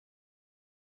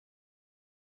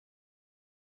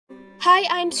Hi,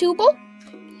 I'm Sobol.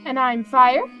 And I'm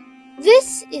Fire.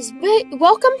 This is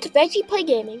welcome to Veggie Play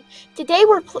Gaming. Today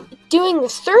we're doing the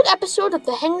third episode of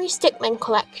the Henry Stickmin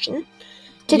collection.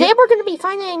 Today we're going to be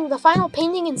finding the final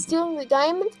painting and stealing the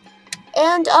diamond,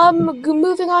 and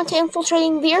moving on to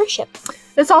infiltrating the airship.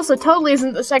 This also totally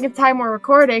isn't the second time we're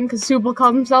recording, because Sobol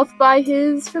called himself by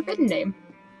his forbidden name.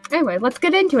 Anyway, let's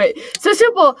get into it. So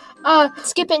Sobol,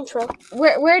 skip intro.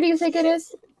 Where do you think it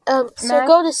is? So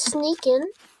go to sneak in.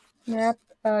 Map.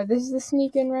 This is the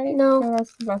sneak in, right? No,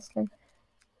 that's the bust in.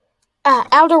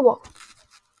 Outer wall.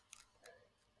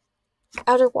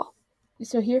 Outer wall.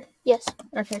 So here? Yes.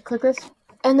 Okay, click this.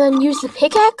 And then use the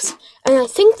pickaxe, and I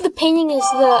think the painting is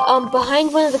the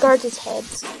behind one of the guards'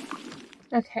 heads.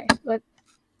 Okay, let's.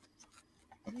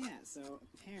 Yeah, so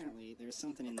apparently there's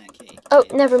something in that cake. Oh,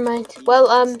 never mind. Well,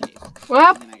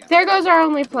 Well, there goes our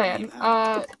only plan.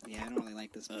 Yeah, I don't really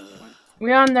like this one.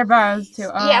 We're on their bios too.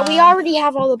 Yeah, we already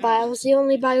have all the bios. The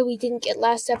only bio we didn't get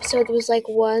last episode was like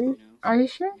one. Are you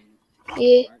sure?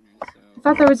 Yeah. I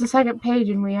thought there was a second page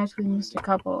and we actually missed a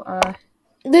couple.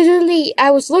 Literally, I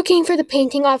was looking for the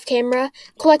painting off camera,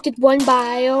 collected one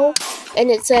bio, and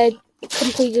it said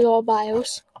completed all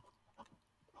bios.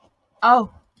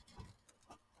 Oh.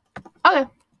 Okay.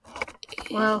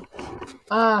 Well,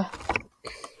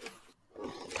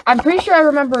 I'm pretty sure I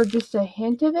remember just a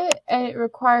hint of it, and it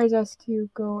requires us to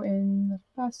go in the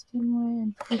busting way.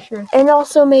 I'm pretty sure. And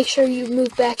also make sure you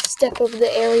move back a step over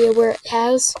the area where it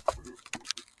has.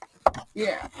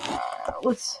 Yeah.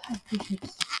 Let's.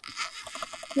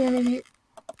 Yeah, maybe.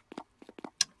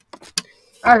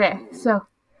 Okay, so.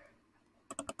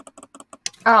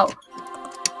 Oh.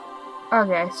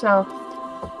 Okay, so.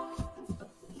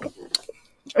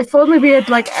 If only we had,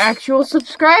 like, actual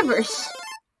subscribers.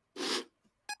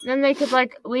 Then they could,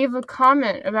 like, leave a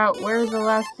comment about where the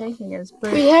last painting is.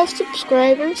 But we have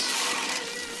subscribers.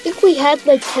 I think we had,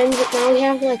 like, 10, but now we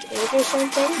have, like, 8 or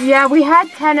something. Yeah, we had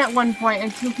 10 at one point,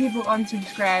 and 2 people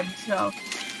unsubscribed, so.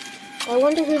 I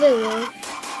wonder who they were.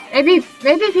 Maybe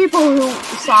people who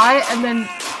saw it and then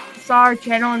saw our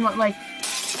channel and went, like,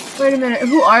 wait a minute,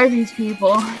 who are these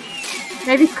people?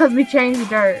 Maybe it's because we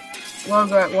changed our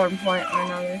logo at one point or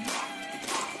another.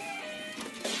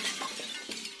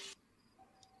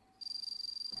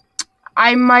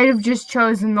 I might have just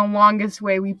chosen the longest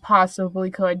way we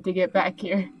possibly could to get back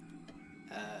here.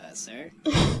 Sir?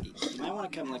 You might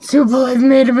want to come look. Sobol, I've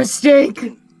made a mistake!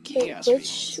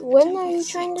 When are you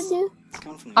trying to do?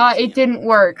 It didn't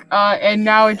work, and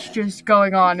now it's just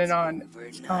going on and on.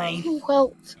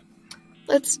 Well,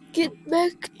 let's get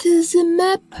back to the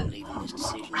map.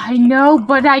 I know,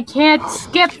 but I can't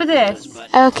skip this!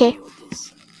 Okay.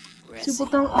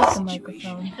 Sobol, don't hit the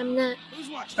microphone. I'm not.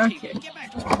 Okay.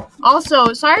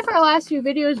 Also, sorry for our last few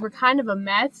videos were kind of a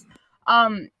mess.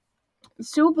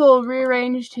 Sobol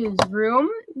rearranged his room.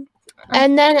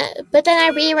 But then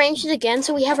I rearranged it again,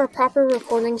 so we have our proper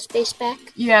recording space back.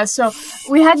 Yeah, so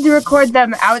we had to record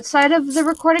them outside of the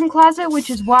recording closet, which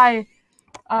is why,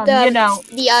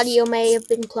 the audio may have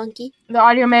been clunky. The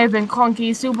audio may have been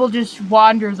clunky. Sobol just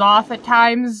wanders off at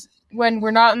times when we're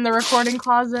not in the recording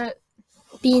closet.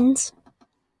 Beans.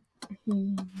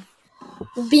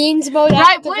 Beans mode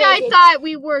right activated. when I thought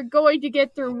we were going to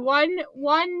get through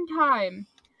one time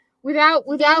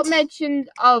without mention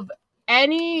of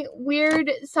any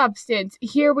weird substance,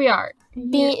 here we are.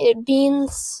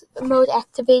 Beans mode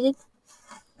activated.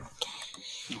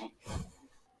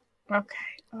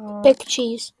 Okay. Pick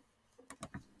cheese.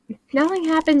 Nothing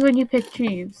happens when you pick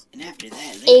cheese. And after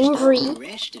that, angry.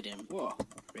 Arrested him. Whoa,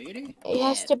 really? It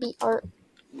has to be art.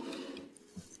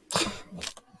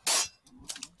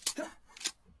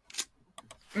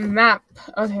 Map.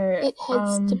 Okay. It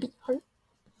has to be art.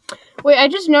 Wait, I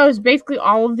just noticed basically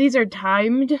all of these are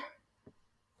timed.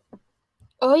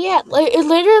 Oh yeah,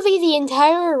 literally the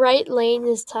entire right lane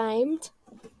is timed.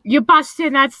 You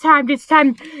busted, that's timed. It's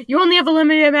timed. You only have a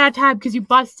limited amount of time because you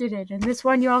busted it. And this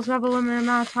one you also have a limited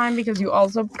amount of time because you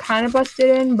also kind of busted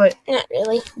in, but not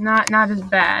really. Not as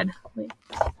bad.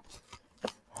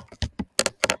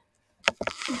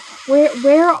 Wait.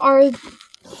 Where are...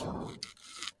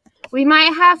 We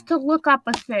might have to look up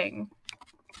a thing.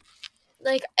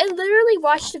 Like, I literally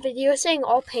watched a video saying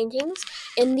all paintings,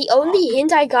 and the only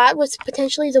hint I got was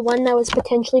potentially the one that was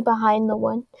potentially behind the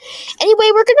one.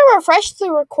 Anyway, we're gonna refresh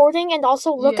the recording and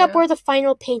also look up where the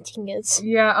final painting is.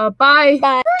 Yeah, bye.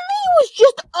 Bye. Apparently it was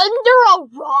just under a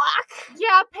rock.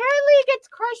 Yeah, apparently it gets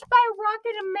crushed by a rock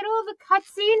in the middle of a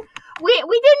cutscene. We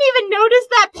didn't even notice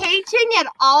that painting at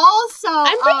all, so...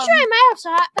 I'm pretty sure I might have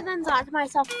saw it, but then thought to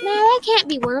myself, no, that can't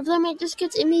be one of them. It just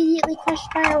gets immediately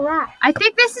crushed by a rock. I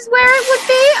think this is where it would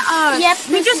be. Yep,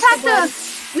 we just have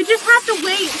to We just have to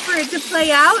wait for it to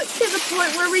play out to the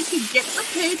point where we can get the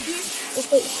pages.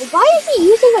 Wait, why is he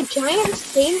using a giant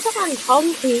chainsaw on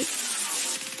concrete?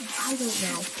 I don't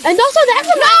know. And also that's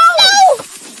a no!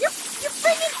 Your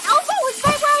freaking elbow was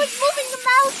right where I was moving the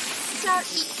mouse.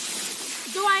 Sorry.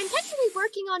 So I'm technically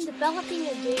working on developing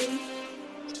a game.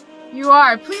 You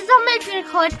are. Please don't make me a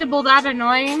collectible that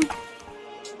annoying.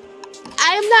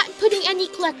 I am not putting any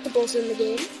collectibles in the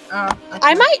game. Oh. Okay.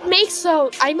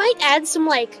 I might add some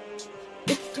like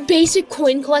basic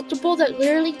coin collectible that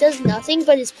literally does nothing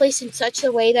but is placed in such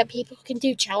a way that people can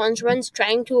do challenge runs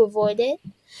trying to avoid it.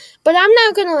 But I'm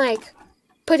not gonna like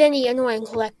put any annoying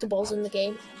collectibles in the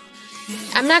game.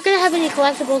 I'm not gonna have any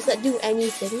collectibles that do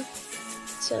anything.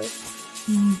 So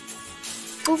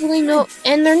hopefully no,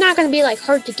 and they're not gonna be like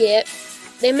hard to get.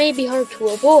 They may be hard to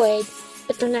avoid,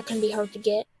 but they're not gonna be hard to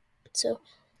get. So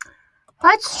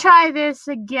let's try this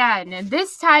again, and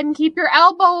this time keep your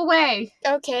elbow away.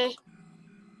 okay.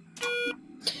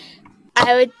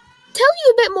 I would tell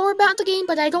you a bit more about the game,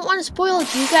 but I don't want to spoil it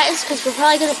to you guys because we're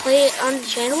probably gonna play it on the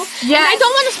channel. Yeah. And I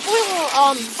don't want to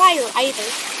spoil Fire either.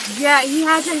 Yeah, he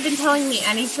hasn't been telling me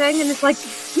anything, and it's like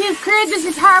he has created this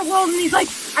entire world, and he's like,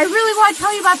 I really want to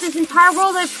tell you about this entire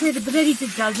world I've created, but then he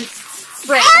just doesn't.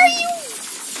 Right. Are you?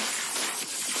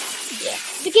 Yeah.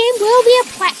 The game will be a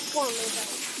platformer though.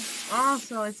 Oh,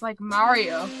 so it's like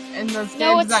Mario, and those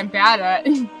No, games I'm bad at.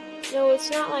 No, it's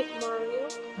not like Mario.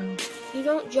 You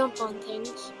don't jump on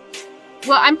things.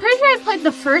 Well, I'm pretty sure I played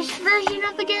the first version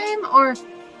of the game, or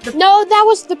No, that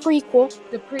was the prequel.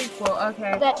 the prequel.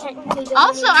 Okay. That technically doesn't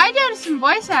Also, mean- I did some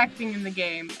voice acting in the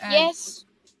game. And Yes.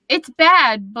 it's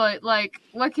bad, but like,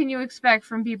 what can you expect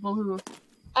from people who?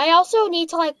 I also need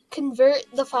to like convert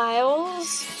the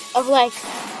files of like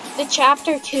the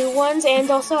chapter 2 ones, and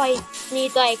also I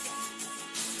need like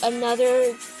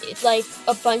another like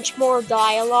a bunch more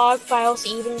dialogue files to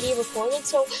even be recorded.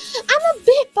 So I'm a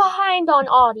bit behind on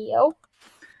audio.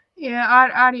 Yeah,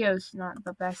 audio's not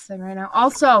the best thing right now.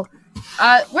 Also,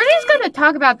 we're just gonna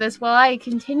talk about this while I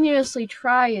continuously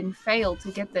try and fail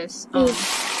to get this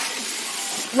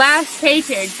last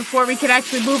painting before we can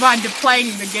actually move on to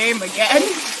playing the game again.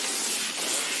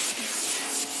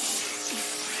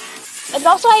 And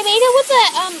also, I made it with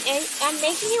I'm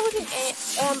making it with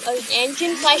an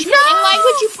engine / coding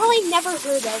language you probably never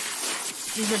heard of.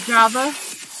 Is it Java?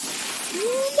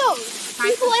 No,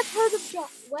 people have heard of Java.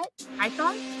 What?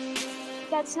 Python?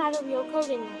 That's not a real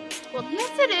coding language. Well,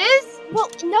 Yes, it is. well,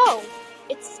 no,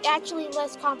 it's actually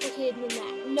less complicated than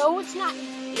that. No, it's not.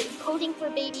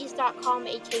 Codingforbabies.com,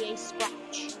 aka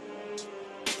Scratch.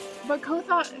 But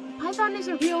Python is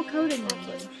a real coding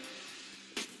language.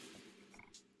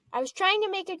 I was trying to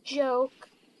make a joke.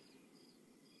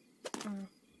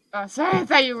 Oh, sorry, I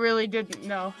thought you really didn't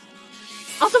know.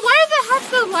 Also, why are there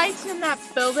half the lights in that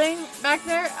building back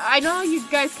there? I know you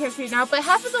guys can't see it now, but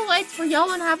half of the lights were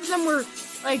yellow and half of them were,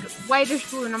 like, whitish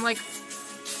blue, and I'm like,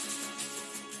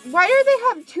 why do they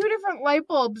have two different light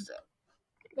bulbs?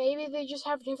 Maybe they just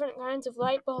have different kinds of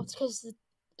light bulbs because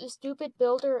the stupid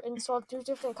builder installed 2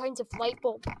 different kinds of light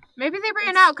bulb. Maybe they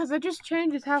ran out because it just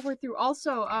changes halfway through.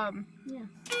 Also, yeah.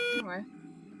 Anyway.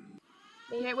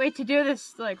 Can't wait to do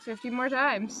this, like, 50 more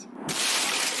times.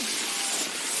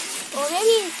 Or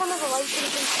maybe some of the lights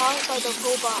have been caused by the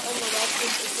robot and the rest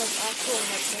is just like actual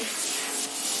lightning.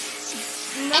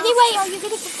 No. Anyway, are you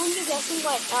gonna continue guessing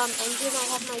what engine I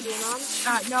have my game on?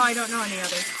 No, I don't know any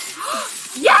others.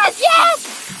 Yes! Yes!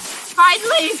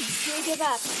 Finally! Do you give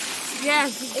up?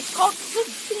 Yes. It's called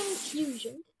stickmin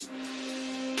fusion.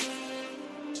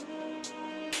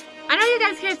 I know you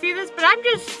guys can't see this, but I'm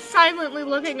just silently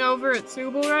looking over at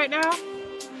Sobol right now.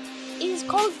 It is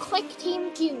called Click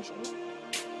Team Fusion.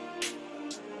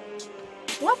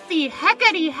 What the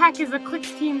heckity-heck is a Click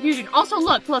Team Fusion? Also,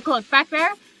 look, back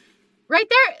there. Right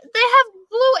there, they have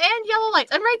blue and yellow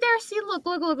lights. And right there, see, look.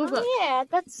 Oh yeah,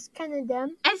 that's kind of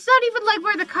dumb. And it's not even like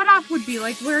where the cutoff would be,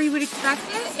 like where you would expect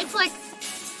it. It's like...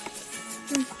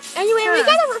 Anyway, we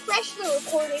gotta refresh the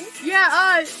recording.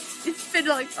 Yeah, it's been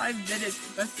like 5 minutes,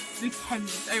 but like 10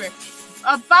 minutes. Anyway,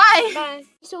 bye! Bye.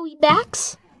 So we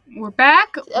backs? We're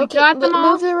back. We got them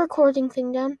all. Move the recording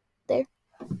thing down. There.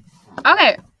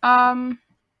 Okay,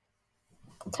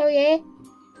 So yeah.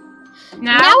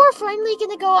 now we're finally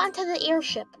gonna go onto the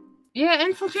airship. Yeah,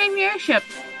 infiltrating the airship.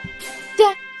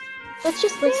 Yeah. Let's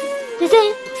just listen.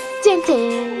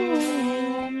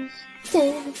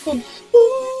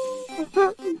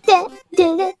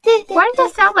 Why does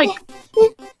that sound like?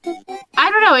 I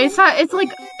don't know. It's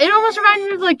like it almost reminds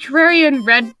me of like Terraria and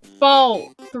Red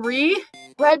Ball 3.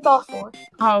 Red Ball 4.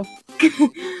 Oh.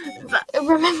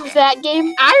 Remember that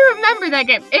game? I remember that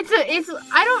game. It's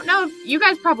I don't know if you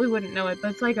guys probably wouldn't know it,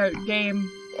 but it's like a game.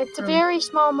 It's a very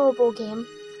small mobile game.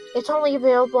 It's only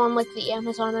available on like the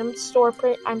Amazon store.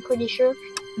 I'm pretty sure.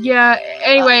 Yeah.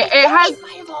 Anyway, it has. It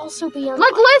might have also been on.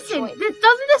 Look, listen.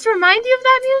 Doesn't this remind you of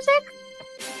that music?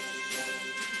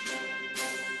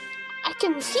 I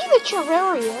can see the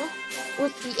Terraria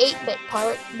with the 8-bit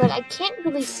part, but I can't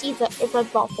really see the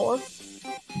Red Ball 4.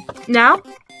 Now?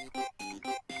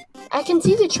 I can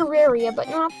see the Terraria, but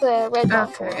not the Red Ball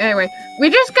 4. Anyway, we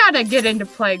just gotta get into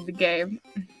playing the game.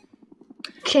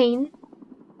 Chain.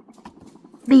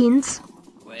 Beans.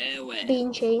 Well,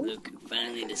 Bean chain. look who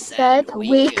finally decided to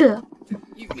Wake up.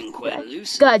 You've been quite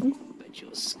elusive, Good. but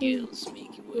your skills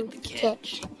make you worth the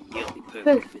catch. You'll be perfect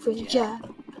Perfect for the job.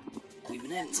 job. We've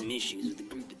been having some issues with a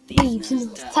group of Thieves thieves in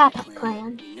this top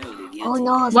plan. You know they're guilty. Oh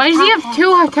no. Why does he have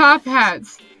two top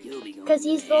hats? You'll be going Because to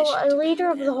he's the airship the leader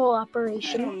of the whole I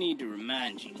operation. don't need to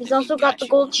remind you. He's that also we got the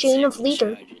you gold on chain of several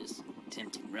leader. charges.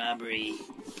 Attempting robbery,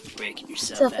 breaking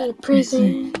yourself Self out in of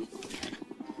prison.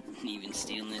 and even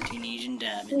stealing a Tunisian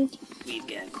diamond. We've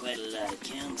got quite a lot of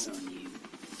counts on you.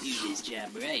 Do this job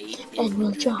right, And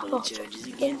we'll drop drop all off charges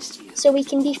against you. So we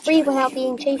can be free without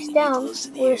being Bring chased you down close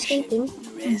to the or airship. escaping.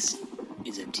 The rest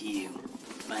is up to you.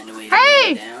 Find a way to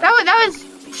Hey, bring it down, that and was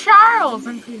you'll be- Charles.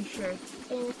 I'm pretty sure.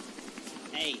 And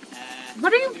Hey,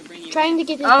 What are you- let me bring you trying to back.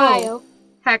 get his Oh. bio.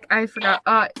 Heck, I forgot.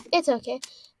 It's okay.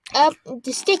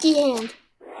 The sticky hand.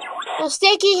 The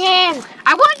sticky hand!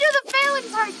 I want to do the failing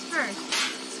parts first.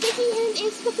 Sticky hand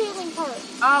is the failing part.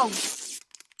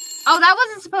 Oh, that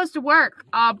wasn't supposed to work.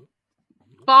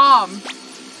 Bomb.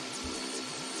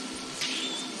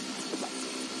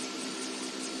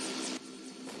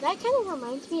 That kind of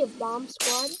reminds me of Bomb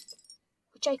Squad,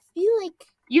 which I feel like...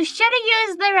 You should have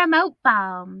used the remote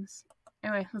bombs.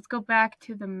 Anyway, let's go back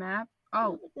to the map.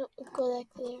 Oh, No, go back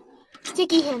there.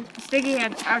 Sticky hand. sticky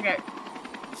hand. Okay.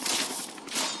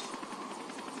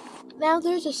 Now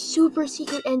there's a super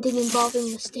secret ending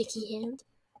involving the sticky hand.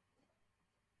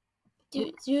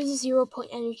 Use a 0 point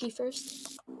energy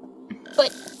first.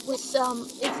 But with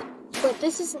but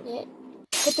this isn't it.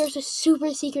 But there's a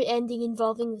super secret ending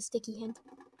involving the sticky hand.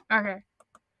 Okay.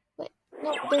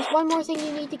 No, there's one more thing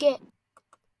you need to get.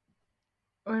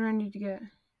 What do I need to get?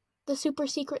 The super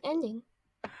secret ending.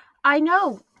 I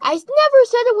know. I never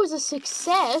said it was a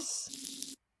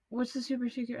success. What's the super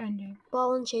secret ending?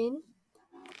 Ball and chain.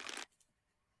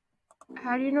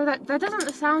 How do you know that? That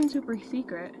doesn't sound super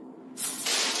secret.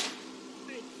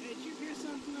 Hey, did you hear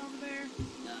something over there?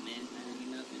 Nah, man, I heard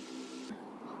nothing.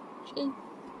 Chain.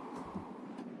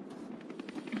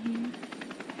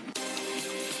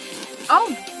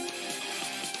 Oh,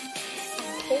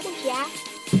 Oh yeah.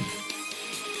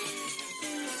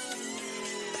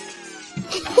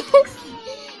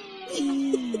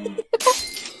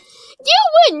 You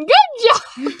win. Good job.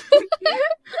 anyway,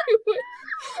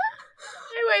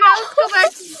 now let's go back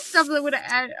to stuff that would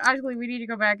add. Actually, we need to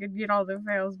go back and get all the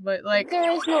fails, but like,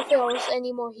 There is no fails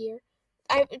anymore here.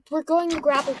 We're going to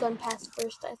grapple gun pass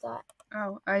first, I thought.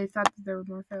 oh, I thought that there were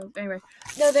more fails. Anyway,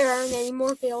 No, there aren't any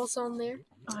more fails on there.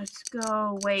 let's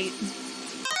go. Wait.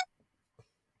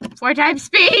 4 times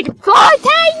speed! 4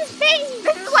 times speed!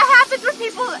 This is what happens with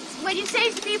people when you say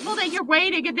to people that you're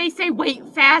waiting and they say wait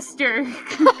faster.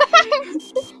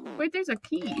 Wait, there's a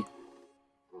key.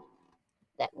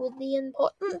 That would be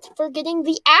important for getting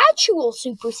the actual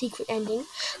super secret ending.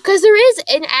 Because there is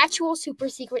an actual super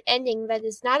secret ending that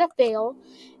is not a fail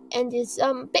and is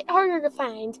a bit harder to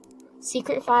find.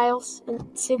 Secret files and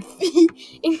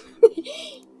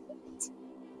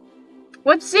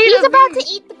What's C? He's about to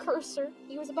eat the cursor.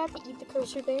 He was about to eat the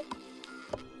cursor there.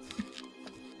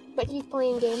 But he's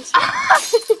playing games.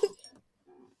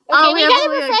 Okay, we gotta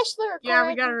refresh the recording. Yeah,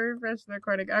 we gotta refresh the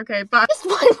recording. Okay, but Just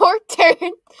one more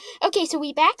turn. Okay, so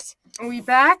we backs. we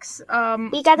backs.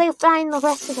 We gotta find the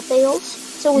rest of the fails.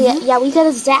 So we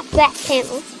gotta zap that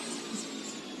panel.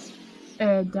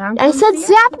 Down. I comes said the-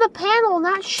 zap the panel,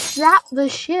 not zap the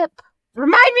ship.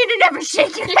 Remind me to never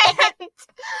shake your hand.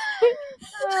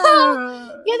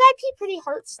 Yeah, that'd be pretty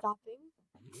heart stopping.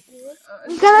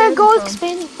 We gotta go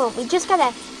expanding foam. We just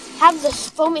gotta have the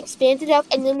foam expanded up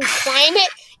and then we climb it.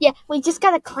 Yeah, we just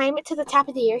gotta climb it to the top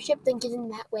of the airship, then get in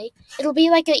that way. It'll be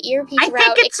like an earpiece I route,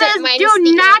 think it except says minus do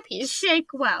the not earpiece.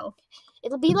 shake well.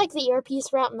 It'll be like the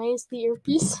earpiece route minus the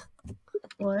earpiece.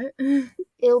 What?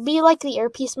 It'll be like the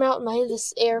earpiece route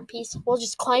minus the earpiece. We'll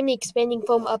just climb the expanding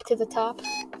foam up to the top.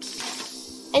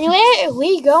 Anyway,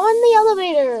 we go on the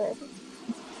elevator.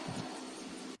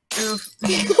 Oof.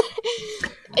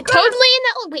 Totally in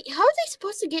that. Wait, how are they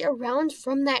supposed to get around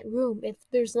from that room if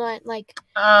there's not like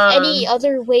any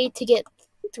other way to get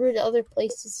through to other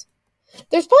places?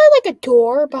 There's probably like a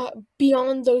door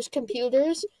beyond those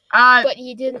computers, but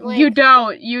he didn't like. You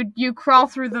don't. You crawl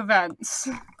through the vents.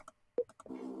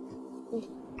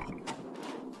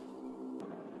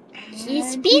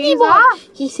 He's Speedy Boy.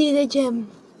 He see the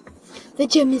gem. The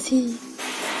gem is he.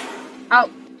 Oh,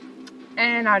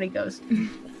 and out he goes.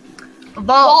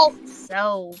 Vault.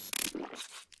 Cells.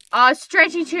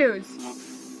 Stretchy chews.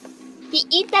 He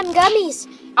eat them gummies.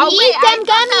 Oh, eat them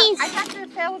gummies. I thought the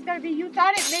fail was gonna be you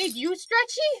thought it made you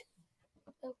stretchy?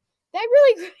 That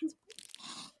really grinds.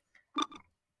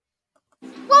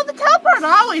 Well, the teleport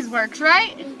always works,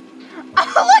 right?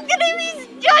 Oh, look at him, he's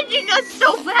judging us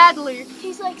so badly.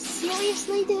 He's like,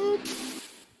 seriously, dude?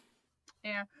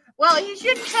 Yeah. Well, he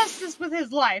shouldn't trust us with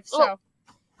his life, so. Oh.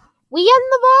 We in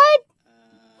the void?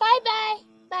 Bye-bye.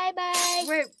 Bye-bye.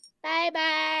 Wait.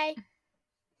 Bye-bye.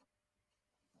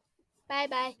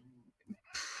 Bye-bye.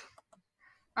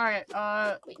 Alright,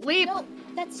 leap. No,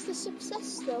 that's the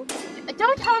success, though.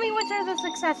 Don't tell me which are the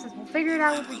successes. We'll figure it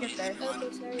out when we get there.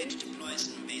 Okay, sorry.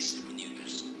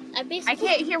 I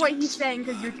can't hear what he's saying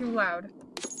because you're too loud.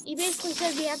 He basically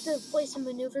said we have to play some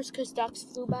maneuvers because ducks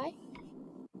flew by.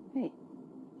 Hey,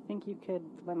 think you could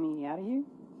let me out of here?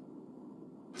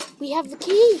 We have the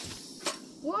key.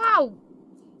 Wow.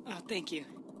 Oh, thank you.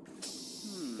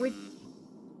 Wait.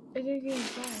 I didn't get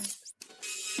inside.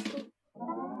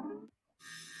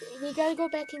 We gotta go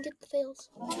back and get the fails.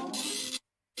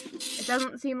 It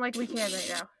doesn't seem like we can right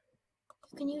now.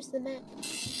 You can use the map.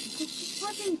 Just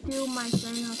let me do my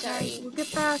thing, okay? Sorry. We'll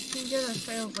get back and get our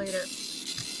fails later.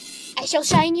 I shall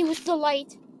shine you with the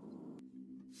light.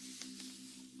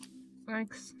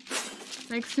 Thanks.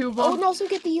 Thanks, Sobol. Oh, and also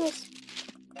get the USB.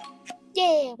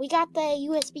 Yeah, we got the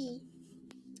USB.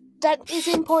 That is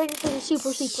important for the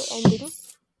super secret ending.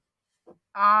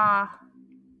 I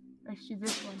see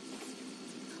this one.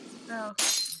 Oh.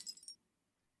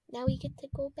 Now we get to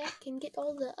go back and get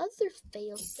all the other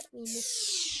fails that we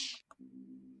missed.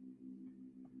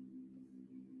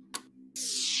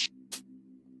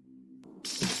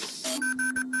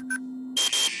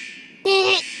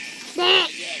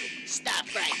 Stop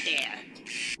right there.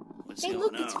 What's Hey, going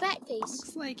look, on? it's Fat Face.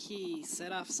 Looks like he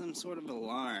set off some sort of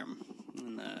alarm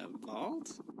in the vault.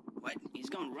 What? He's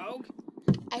going rogue?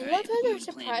 I All love right, how they're here's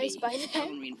plan surprised B. by that. Call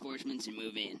in reinforcements and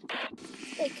move in.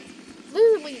 Like,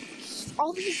 literally,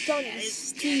 all he's done is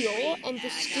steal and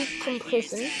escape from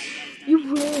prison. You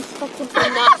really expect him to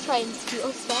not try and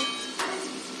steal stuff?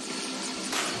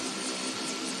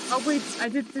 Oh wait, I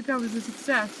did think that was a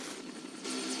success.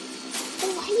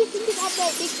 Oh, why do you think it had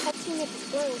that big cutscene at the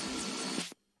start?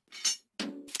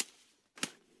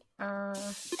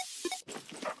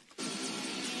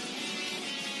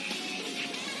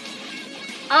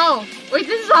 Oh, wait,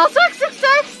 this is also a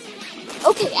success?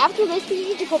 Okay, after this, we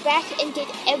need to go back and get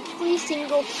every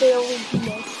single fail we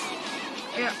missed.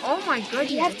 Yeah, oh my goodness.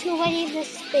 We have too many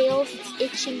missed fails, it's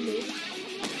itching me.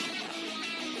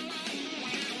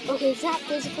 Okay, it's not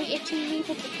physically itching me,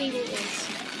 but the cable is.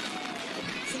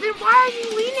 So then why are you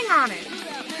leaning on it?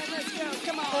 Let's go.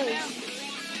 Come on now.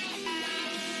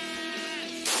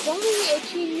 It's only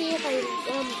itching me if I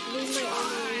lean my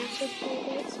arm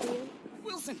around so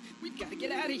Wilson, we've got to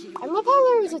get out of here. I love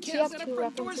how there was a Chaos at our TF2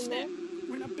 front reference in there. doorstep.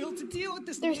 We're not built to deal with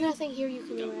this. There's man. nothing here you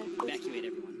can Go, interact with. evacuate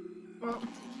everyone. Well,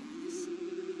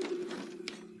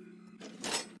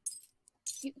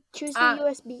 You choose the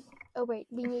USB. Oh wait,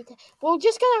 we need to. We're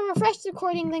just gonna refresh the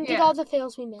recording, then get all the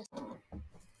fails we missed.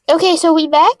 Okay, so we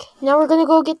back. Now we're gonna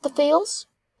go get the fails.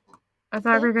 I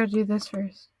thought we were gonna do this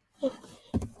first.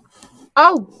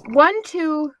 Oh, 1,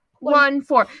 2, 1,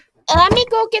 4. Let me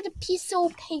go get a piece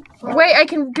of paper. Wait, I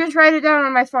can just write it down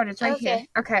on my phone. It's right here.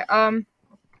 Okay,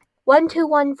 1, 2,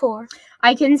 1, 4.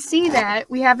 I can see that.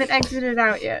 We haven't exited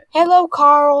out yet. Hello,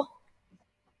 Carl.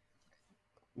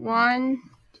 1,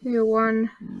 2,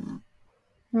 1.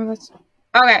 No, that's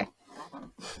okay.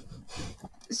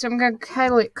 So I'm gonna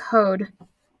calculate code.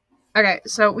 Okay,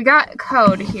 so we got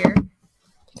code here.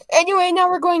 Anyway, now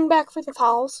we're going back for the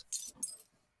files.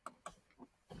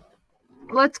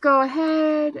 Let's go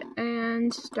ahead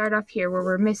and start off here where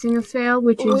we're missing a fail,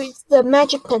 which is the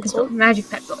magic pencil. Magic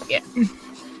pencil, yeah.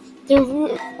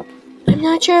 I'm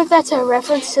not sure if that's a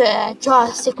reference to Draw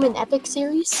a Stickmin Epic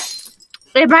series.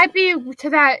 It might be to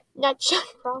that Not sure.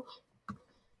 Probably.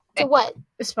 To what?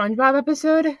 SpongeBob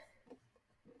episode.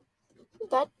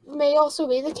 That may also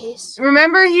be the case.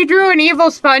 Remember he drew an evil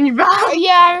SpongeBob? Oh,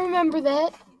 yeah, I remember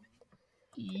that.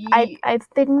 I've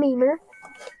been memer.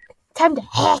 Time to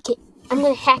hack it. I'm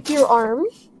gonna hack your arm.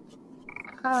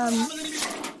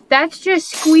 That's just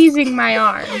squeezing my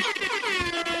arm.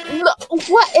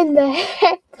 What in the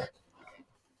heck?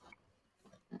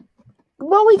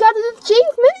 Well, we got an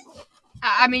achievement.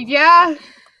 I mean, yeah.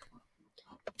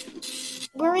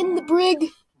 We're in the brig.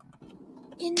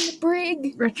 In the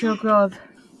brig. Retro glove.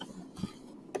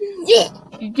 Yeah.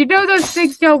 You know those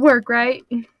things don't work, right?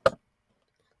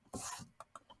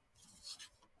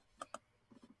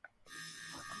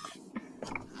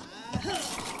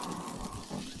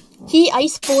 He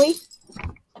ice boy.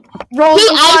 Roll He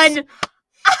the one.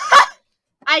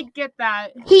 I get that.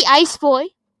 He ice boy.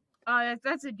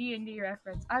 That's a D&D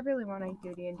reference. I really want to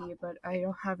do D&D, but I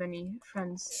don't have any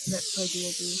friends that play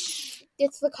D&D.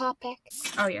 It's the cop pack.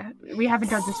 Oh yeah, we haven't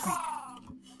done this one.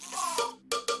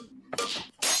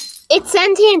 It's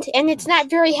sentient and it's not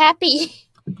very happy.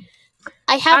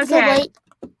 I have the Okay. light.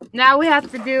 Now we have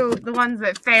to do the ones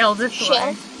that fail this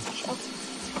way. Shell.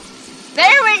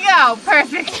 There we go.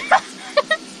 Perfect.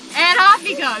 And off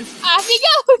he goes. Off he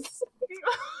goes.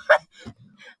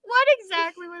 What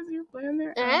exactly was your plan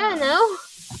there? I don't know.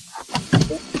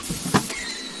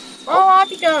 Oh, off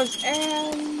he goes.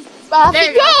 And Off there he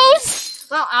you go. goes.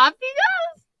 Well, off he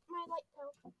goes. My light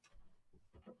fell.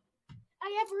 I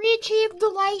have re-achieved the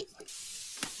light.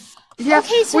 Yeah,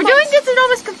 Okay, so we're doing this in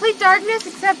almost complete darkness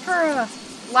except for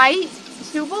light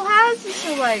Sobol has.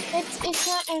 So like, It's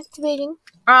not activating.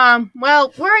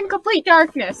 well, we're in complete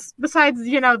darkness. Besides,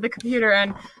 the computer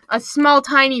and a small,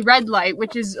 tiny red light,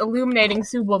 which is illuminating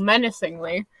Sobol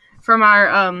menacingly from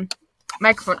our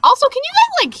microphone. Also, can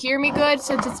you guys hear me good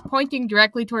since it's pointing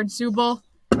directly towards Sobol?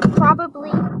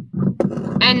 Probably.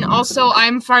 And also,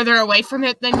 I'm farther away from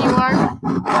it than you are.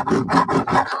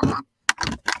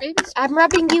 Maybe. I'm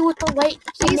rubbing you with the light.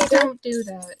 Please don't do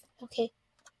that. Okay.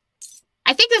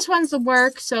 I think this one's the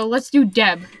work, so let's do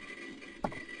Deb.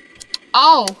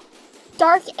 Oh.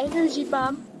 Dark energy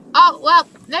bomb. Oh, well,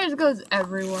 there goes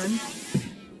everyone.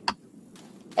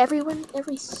 Everyone,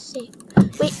 every safe.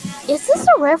 Wait, is this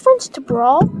a reference to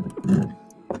Brawl?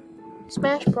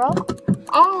 Smash Brawl?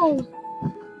 Oh.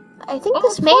 I think Oh,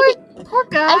 this may be. Poor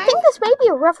guy. I think this may be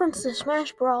a reference to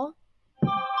Smash Brawl.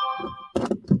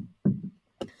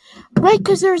 Right,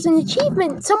 because there's an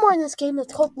achievement somewhere in this game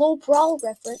that's called Low Brawl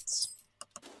Reference.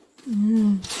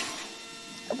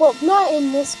 Well, not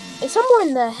in this. It's somewhere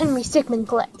in the Henry Stickmin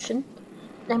collection.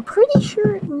 And I'm pretty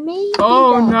sure it may be that.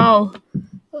 No.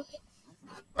 Okay.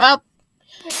 Well,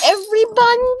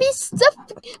 Everyone be stuff.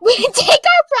 We take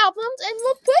our problems and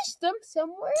we'll push them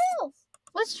somewhere else.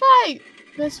 let's try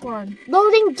this one.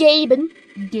 Loading Gaben.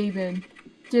 Gaben.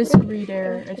 Disk read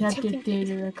error. Attempted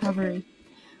data recovery.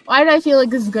 Why do I feel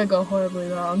like this is gonna go horribly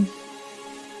wrong?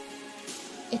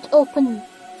 It's open.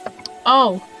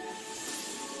 Oh.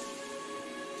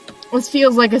 This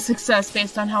feels like a success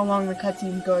based on how long the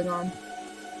cutscene's going on.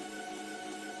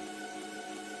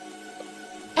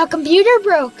 Our computer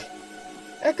broke.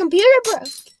 Our computer broke.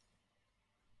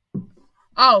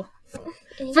 Oh.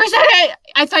 First,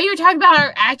 I thought you were talking about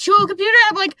our actual computer.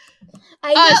 I'm like,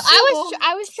 I know.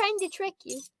 I was trying to trick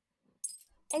you.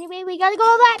 Anyway, we gotta go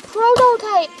to that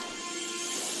prototype.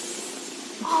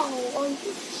 Oh, are you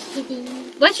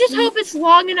kidding? let's just hope it's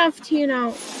long enough to,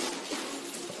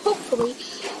 Hopefully.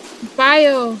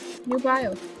 New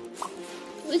bio.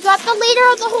 We got the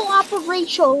leader of the whole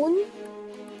operation.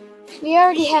 We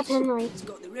already have Henry. It's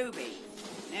got the ruby.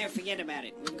 Now forget about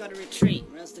it. We've got to retreat,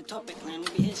 or else the topic plan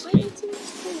will be history.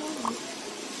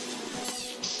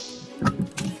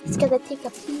 He's gotta take a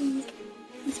peek.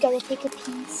 He's gotta take a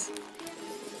piece.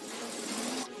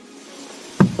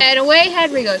 And away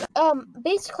Henry goes.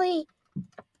 Basically,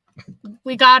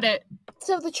 We got it.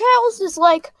 so the Charles is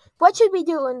like, what should we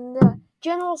do? And the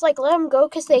general's like, let them go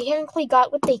because they technically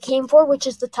got what they came for, which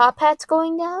is the top hats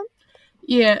going down.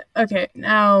 Yeah, okay.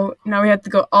 Now we have to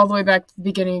go all the way back to the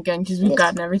beginning again because we've Yes.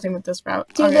 gotten everything with this route.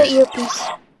 Do Okay. the earpiece.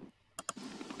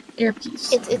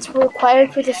 Earpiece. It's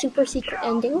required for the super secret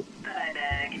ending.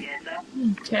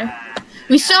 Okay.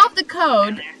 We still have the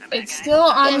code. It's still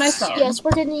on my phone. Yes,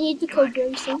 we're gonna need the code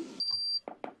very soon.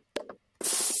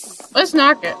 Let's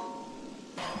knock it.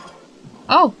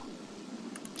 Oh.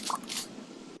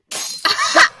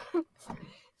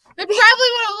 They probably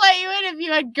would have let you in if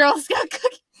you had Girl Scout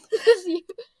cookies.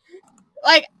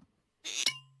 Like,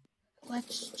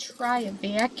 let's try a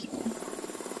vacuum.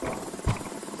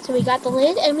 So we got the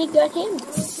lid and we got him.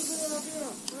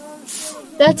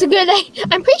 That's a good idea.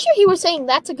 I'm pretty sure he was saying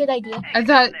that's a good idea. I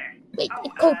thought, Wait,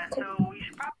 code.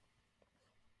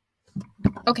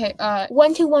 okay,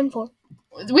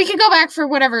 1214. we can go back for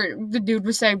whatever the dude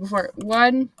was saying before.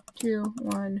 1, 2,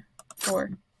 1,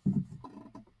 4.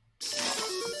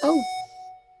 Oh.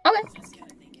 Okay.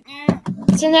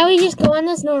 So now we just go on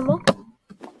as normal.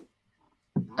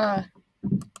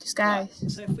 Disguise.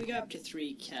 Right, so if we go up to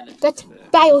 3 caliber. That's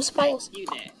bios. You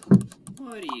there.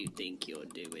 What do you think you're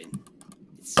doing?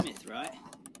 It's Smith, right?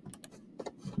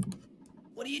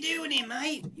 What are you doing here,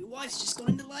 mate? Your wife's just gone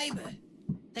into labour.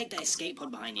 Take that escape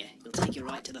pod behind you. It'll take you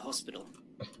right to the hospital.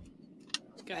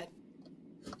 Go ahead.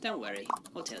 Don't worry.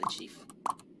 I'll tell the chief.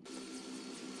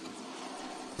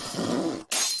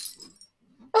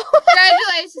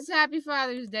 Congratulations, happy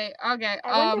Father's Day. Okay,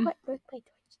 I wonder what birthday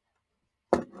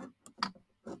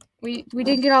we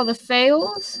didn't get all the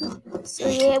fails. So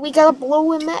yeah, we gotta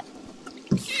blow him up.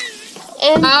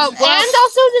 And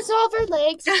also dissolve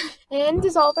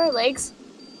our legs.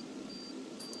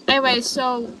 Anyway,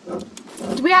 so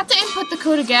do we have to input the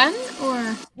code again,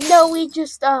 or? No, we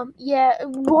just no,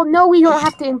 we don't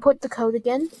have to input the code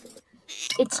again.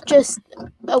 It's just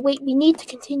wait, we need to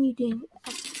continue doing it.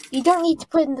 You don't need to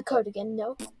put in the code again,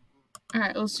 no.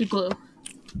 Alright, let's do glue. No,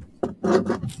 we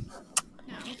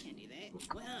can't do that.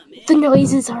 Wow, man. The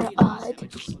noises are odd. We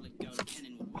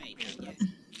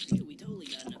totally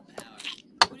got enough power.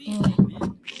 What do you think, man?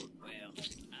 Well,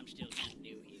 I'm still kind of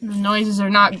new here. The noises are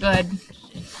not good.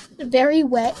 Very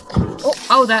wet.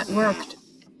 Oh, that worked.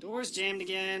 Door's jammed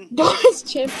again. Door's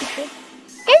jammed again.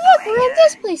 Hey, look, we're in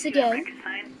this place again. Record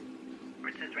sign? Where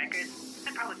it says record?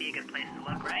 That'd probably be a good place to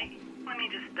look, right? Let me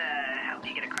just, help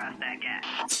you get across that gap.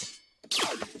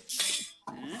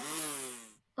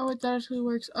 Oh, it actually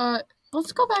works.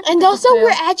 Let's go back. And to also, the we're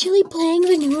actually playing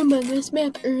the new Among Us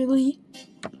map early.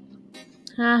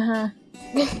 Visit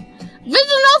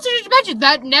alternate dimension.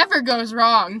 That never goes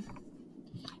wrong.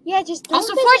 Yeah, just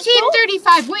Also, don't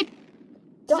 1435. Wait,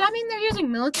 does Don't- that mean they're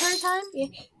using military time?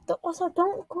 Also,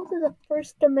 don't go to the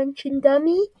first dimension,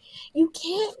 dummy. You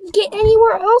can't get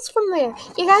anywhere else from there.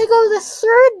 You gotta go to the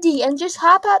third D and just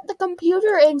hop out the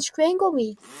computer and strangle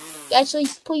me. Actually,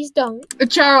 please don't.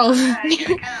 Charles.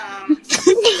 Here come.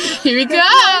 Here we go.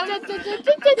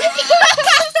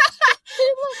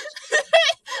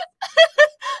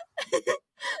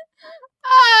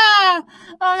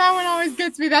 Oh, that one always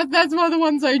gets me. That's one of the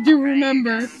ones I do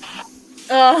remember.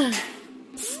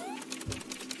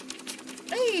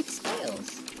 Hey, it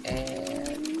scales.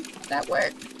 And that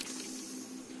worked.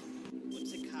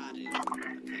 What's a card in? I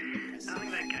don't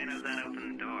think that guy knows how to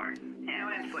open the door. Yeah,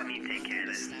 let's let me take care of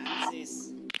this. What's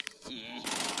this? Yeah.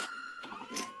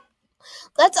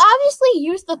 Let's obviously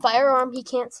use the firearm. He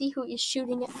can't see who is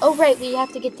shooting it. Oh, right, we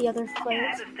have to get the other Yeah, I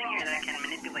players. have this thing here that can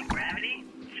manipulate gravity.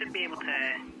 Should be able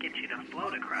to get you to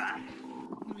float across.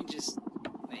 Let me just...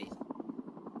 Wait.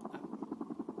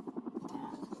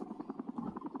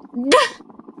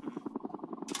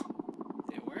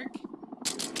 Did it work?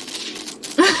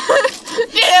 Did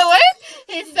it work?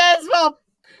 He says while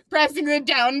pressing the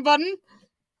down button.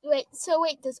 Wait,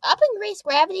 does up increase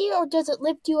gravity or does it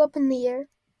lift you up in the air?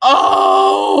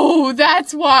 Oh,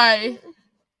 that's why.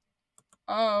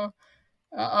 Oh.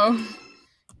 Uh-oh.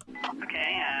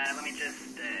 Okay, let me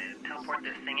just teleport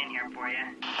this thing in here for you.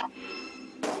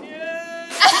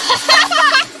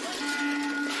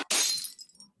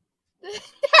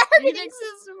 Everything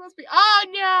system must be. Oh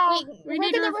no! Wait, we we're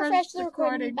need to gonna refresh the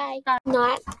recording. recording. Bye.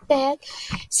 Not bad.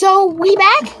 So, we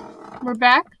back? We're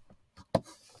back.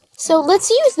 So, let's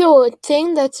use the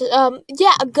thing that's, a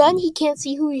gun he can't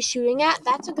see who he's shooting at.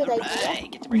 That's a good idea.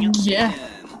 Alright, get to bring up the Yeah.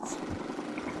 guns.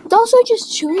 But also,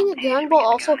 just shooting a gun while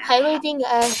also piloting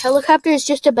a helicopter is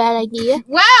just a bad idea.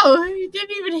 Wow! You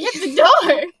didn't even hit the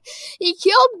door. He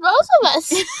killed both of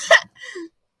us.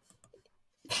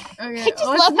 Okay, just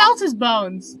let's love melt his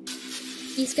bones.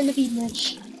 He's gonna be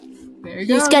mush. There you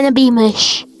go. He's gonna be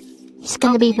mush. He's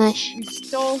gonna be mush. You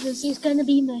stole his. He's gonna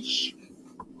be mush.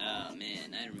 Oh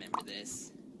man, I remember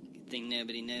this. Good thing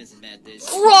nobody knows about this.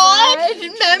 What?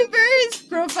 Remember his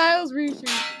profile's research.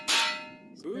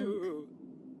 Ooh.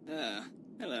 Oh,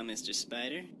 hello, Mr.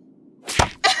 Spider.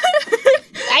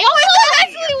 I also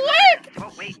actually worked.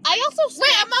 Oh, wait. I also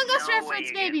Wait, Among Us No way reference,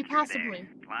 you're maybe, getting through possibly. there.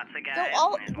 Lots of No, guys.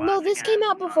 There's no, lots this of came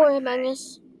guns. out before Among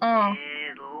Us. Oh.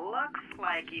 It looks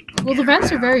like you can Well, get the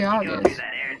vents are around very to go obvious. through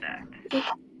that air duct.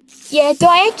 Yeah, so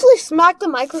I actually smacked the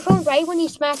microphone right when he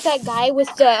smacked that guy with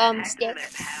the Back to stick.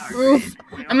 that power Oof.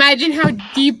 grid. Imagine how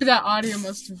deep that audio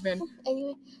must have been.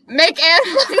 Anyway. Make air.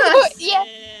 Yeah.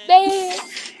 There.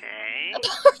 Okay.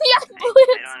 Yeah, I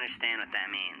don't understand what that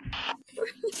means.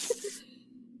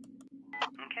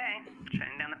 Okay,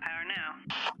 shutting down the power now.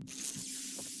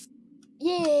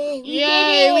 Yay.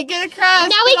 Yay, we get across.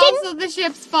 Now we but can- also the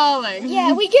ship's falling.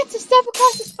 Yeah, we get to step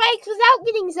across the spikes without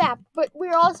getting zapped, but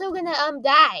we're also gonna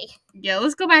die. Yeah,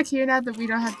 let's go back here now that we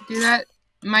don't have to do that.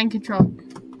 Mind control.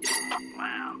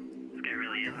 Wow, this guy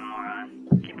really is a moron.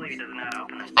 Can't believe he doesn't know how to open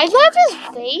I love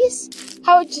his face.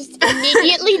 How it just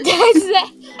immediately does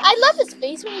that. I love his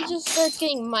face when he just starts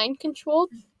getting mind controlled.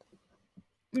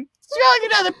 Strong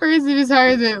another person as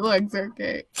hard as it looks,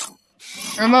 okay.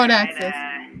 Remote access.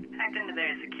 Hacked into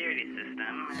their security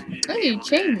system. Hey,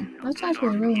 chain. That's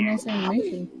actually a really nice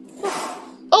animation.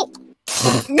 Oh!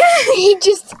 He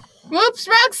just... Whoops,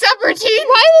 wrong subroutine!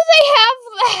 Why do they have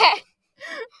that?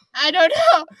 I don't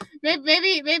know.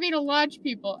 Maybe to launch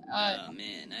people. Oh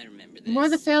man, I remember this. More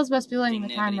of the fails must be letting the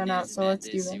Think time nobody run out, knows so about let's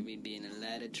do this, that. or we'd be in a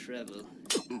lot of trouble.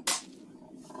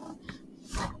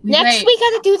 Next, we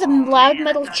gotta do the loud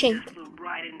metal chink. Flew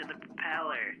right into the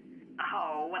propeller.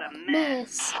 Oh, what a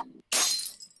mess.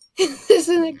 Mess.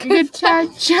 Isn't it good? Good job,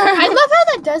 I Charles. love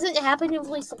how that doesn't happen if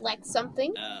we select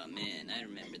something. Oh man, I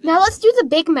remember this. Now let's do the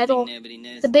big metal. Think nobody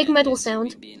knows The big about metal this, or sound.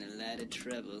 we'd be in a lot of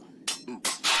trouble.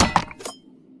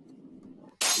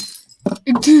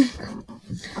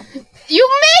 You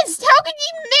missed! How could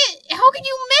you miss? How could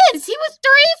you miss? He was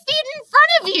 3 feet in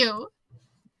front of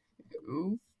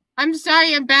you! I'm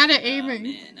sorry, I'm bad at Oh aiming.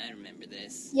 man, I remember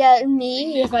this. Yeah,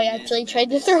 me, if I actually tried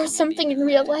to throw something in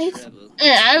real life.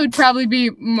 Yeah, I would probably be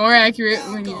more accurate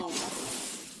when you...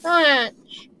 Well,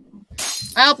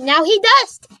 Well, now he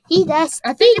does. He does.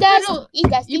 I think He does. you He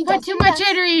does. you He put does. too He much does.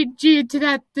 energy into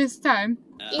that this time.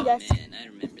 Oh He does. man, I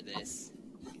remember this.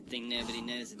 Good thing nobody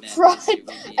knows about Fraud. this, or we'd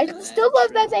be I in a lot still of love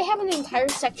that trouble. they have an entire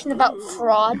section about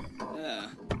fraud.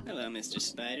 Oh, hello, Mr.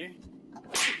 Spider.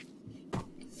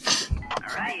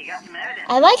 Alright, you got some evidence.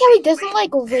 I like how he doesn't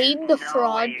like raid the No way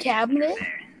fraud you're cabinet.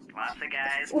 there. Lots of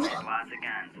guys with lots of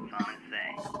guns, that's all I'm gonna say.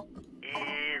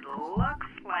 It looks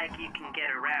like you can get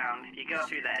around if you go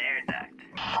through that air duct.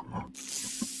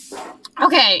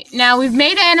 Okay, now we've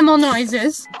made animal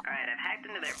noises. Alright, I've hacked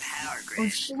into their power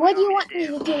grid. What do you want me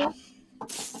to do?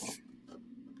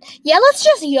 Yeah, let's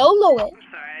just YOLO it. I'm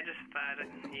sorry, I just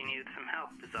thought you needed some help,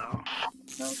 is all.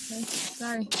 Okay,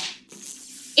 sorry.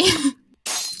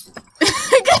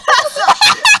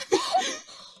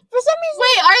 For some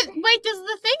reason, Wait, does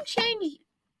the thing change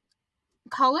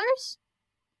colors?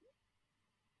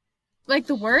 Like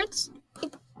the words?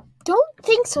 don't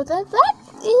think so. That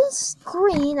is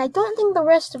green. I don't think the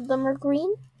rest of them are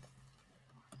green.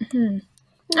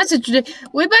 That's interesting.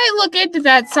 We might look into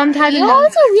that sometime. You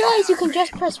also realize you can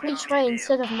just press retry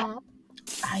instead of map.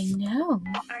 I know,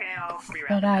 Okay, I'll reroute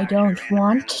but the I power don't grid.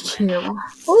 want to.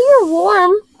 Oh, you're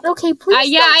warm. Okay, please.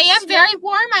 Yeah, don't I am sweat. very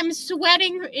warm. I'm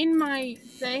sweating in my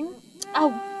thing. Oh,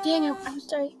 dang it. I'm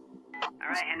sorry.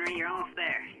 Alright, Henry, you're almost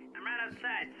there. I'm right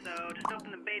outside, so just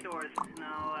open the bay doors and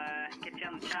I'll get you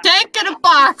on the chopper. Tank in a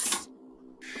box.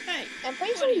 Hey, I'm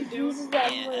pretty what sure are he you doing? uses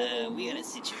that Yeah, word. we got a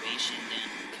situation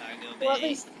down in cargo bay. Well, at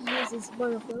least he uses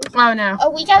one of those. Oh no. Oh,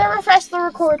 we gotta refresh the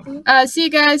recording. See you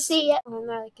guys. See ya. And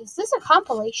they're like, is this a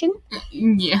compilation?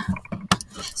 Yeah.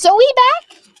 So we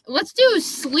back? Let's do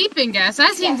sleeping gas.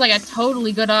 That seems like a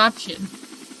totally good option.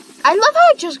 I love how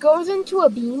it just goes into a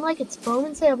beam like it's foam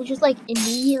instead of just like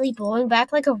immediately blowing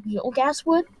back like a real gas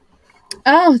would.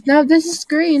 Oh no, this is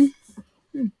green.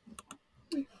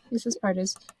 This part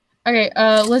is. Okay,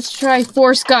 let's try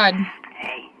force gun.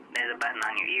 Hey, there's a button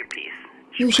on your earpiece.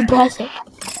 You should press it.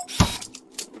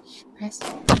 Press.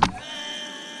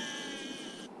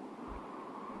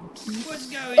 What's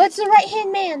going What's the right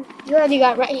hand man? You already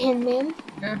got right hand man.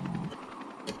 Yeah.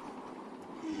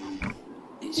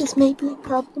 This may be a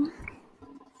problem.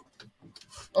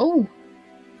 Oh.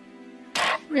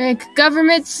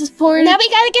 Government support. Now we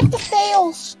gotta get the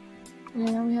fails.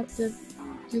 Yeah, now we have to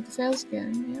do the fails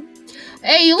again. Yeah.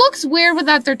 Hey, he looks weird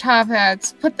without their top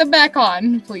hats. Put them back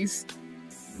on, please.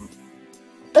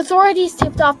 Authorities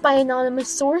tipped off by anonymous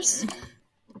source.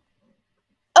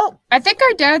 Oh, I think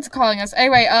our dad's calling us.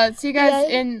 Anyway, see you guys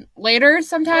Yeah. in later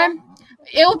sometime.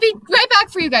 It will be right back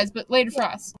for you guys, but later for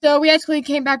us. So we actually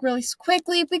came back really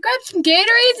quickly. We grabbed some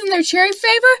Gatorades and their cherry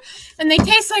flavor, and they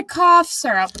taste like cough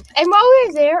syrup. and while we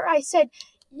were there, I said,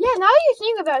 yeah, now that you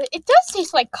think about it, it does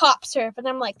taste like cop syrup. And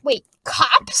I'm like, wait,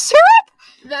 cop syrup?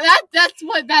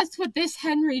 That's what this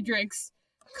Henry drinks.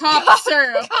 Cough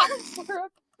syrup. Cop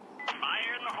syrup.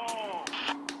 Fire in the hole!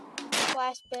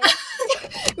 Flashbang.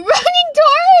 Running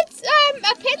towards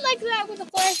a pit like that with a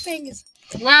flashbang is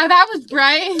Wow, that was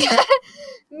bright.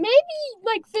 maybe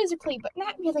like physically, but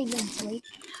not really mentally.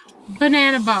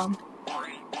 Banana bomb.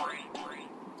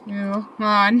 Come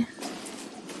on.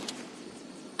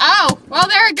 Oh, well,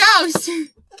 there it goes.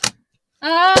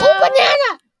 Oh,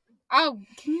 banana! Oh,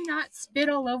 can you not spit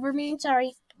all over me? I'm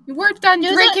sorry. You weren't done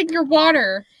Do drinking your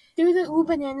water. Do the ooh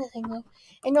banana thing though.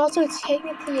 And also, it's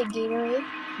technically a Gatorade.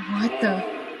 What the?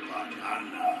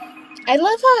 I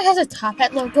love how it has a Top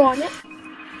Hat logo on it.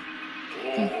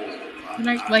 Can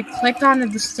I, like, click onto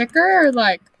the sticker, or,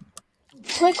 like...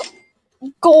 Click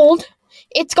gold.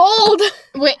 It's gold!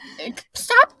 Wait,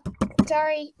 stop!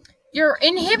 Sorry. You're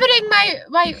inhibiting my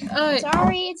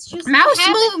Sorry, it's just... mouse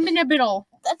movement a bit.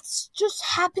 That's just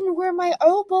happened where my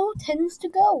elbow tends to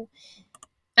go.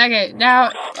 Okay,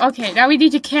 now we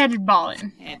need to cannonball it.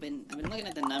 Hey, I've been looking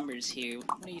at the numbers here.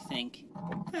 What do you think?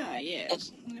 Ah,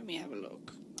 yes. Let me have a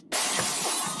look.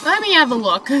 Let me have a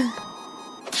look. Go,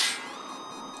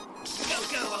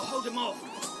 I'll hold him off.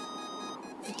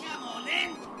 Come on,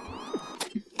 then.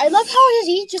 I love how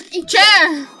he just...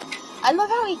 Chair! I love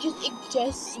how he just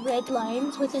adjusts red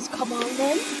lines with his come on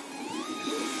then.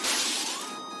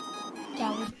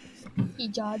 Coward. He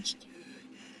dodged.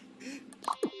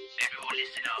 Everyone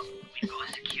listen up. We've got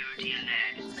a security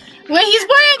alert. Wait, he's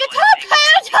wearing a top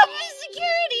hat on top of his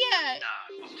security hat!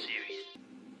 Nah, I'm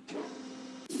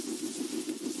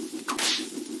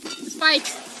serious.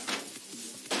 Spikes.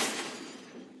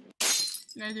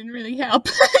 That didn't really help.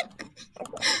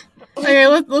 Okay,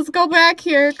 let's go back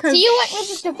here. So you went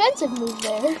with a defensive move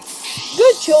there.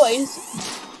 Good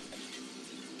choice.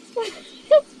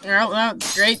 Well,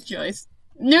 that's great choice.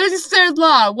 Newton's third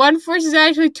law. One force is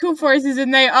actually two forces,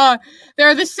 and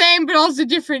they're the same but also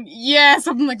different. Yeah,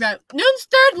 something like that. Newton's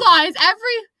third law is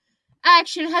every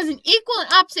action has an equal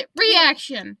and opposite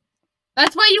reaction.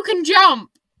 That's why you can jump.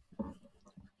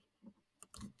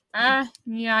 Yeah,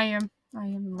 I am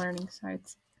learning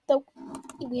science. So,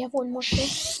 we have one more thing.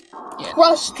 Yeah.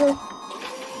 Thruster.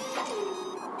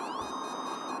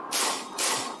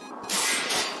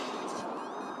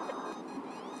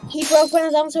 He broke one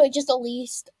of them, so it just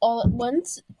released all at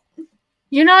once.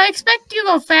 You know, I expect you to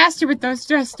go faster with those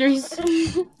thrusters.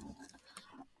 Yeah.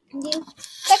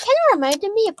 That kind of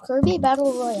reminded me of Kirby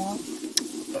Battle Royale.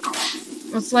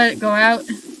 Let's let it go out.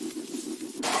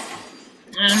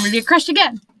 And I'm gonna get crushed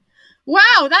again.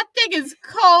 Wow, that thing is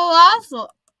colossal.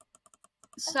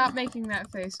 Stop making that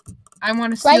face. I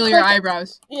want to steal your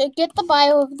eyebrows. Get the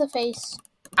bio of the face.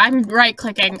 I'm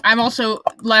right-clicking. I'm also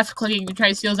left-clicking to try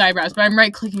to steal his eyebrows, but I'm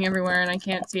right-clicking everywhere and I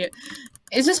can't see it.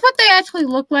 Is this what they actually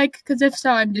look like? Because if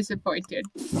so, I'm disappointed.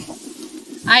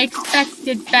 I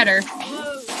expected better.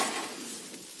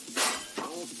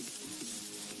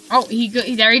 Oh,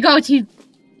 there he goes.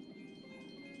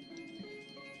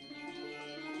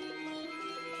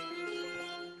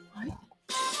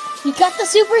 You got the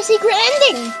super secret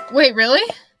ending! Wait, really?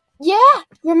 Yeah!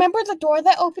 Remember the door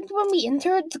that opened when we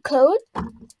entered the code?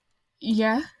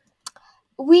 Yeah.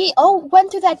 We all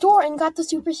went through that door and got the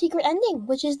super secret ending,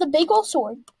 which is the big ol'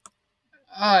 sword.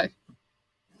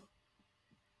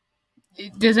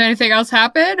 Does anything else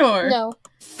happen, or? No.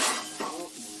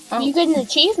 Oh. You get an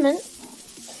achievement.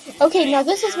 Okay, now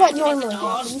this is what normally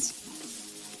happens.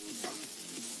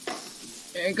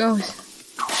 There it goes.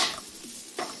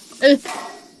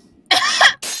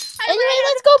 Anyway,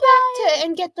 let's go back to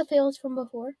and get the fails from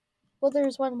before. Well,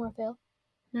 there's one more fail.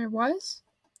 There was?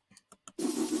 I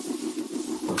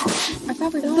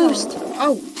thought we Boost.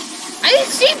 Oh. I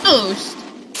didn't see boost!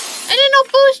 I didn't know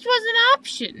boost was an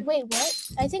option. Wait,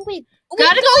 what? I think we...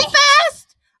 Gotta go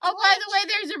fast! Oh, by the way,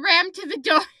 there's a ramp to the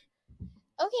door.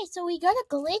 Okay, so we got a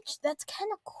glitch. That's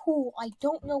kind of cool. I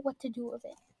don't know what to do with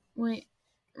it. Wait,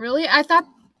 really? I thought...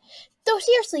 No,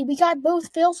 seriously, we got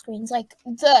both fail screens. Like,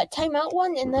 the timeout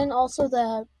one and then also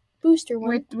the booster one.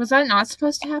 Wait, was that not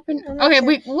supposed to happen? I'm not Okay,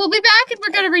 sure. we'll be back and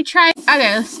we're gonna retry.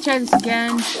 Okay, let's try this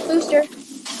again. Booster.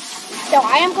 So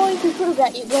I am going to prove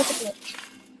that it was a glitch.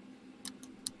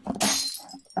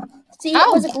 See,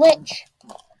 it was a glitch.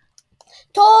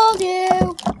 Told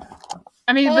you.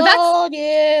 I mean, but that's... Told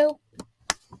you.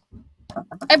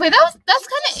 Hey, wait, that's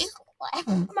kind of...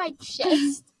 Slap my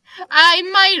chest. I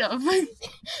might have. Yeah.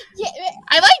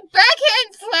 I like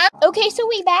backhand slap. Okay, so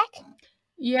we back.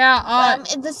 Yeah,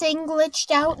 The thing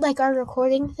glitched out, like our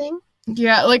recording thing.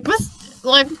 yeah, like this,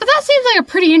 like, but that seems like a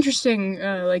pretty interesting,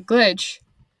 like, glitch.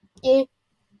 Yeah.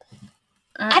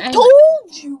 I and told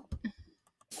you.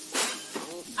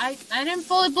 I didn't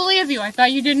fully believe you. I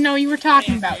thought you didn't know what you were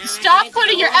talking about. Stop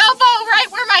putting your elbow right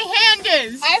where my hand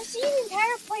is. I've seen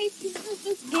entire places of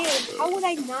this game. How would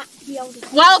I not be able to?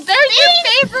 Well, there's your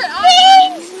favorite.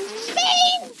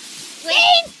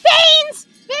 Beans!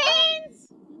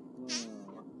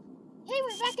 Hey,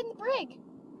 we're back in the brig.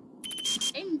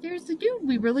 And there's the dude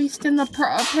we released in the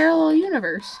parallel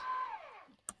universe.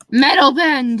 Metal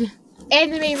Bend.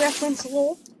 Anime reference,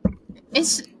 lol.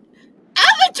 It's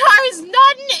Avatar is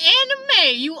not an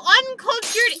anime. You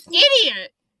uncultured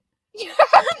idiot. And it's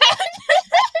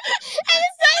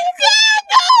not a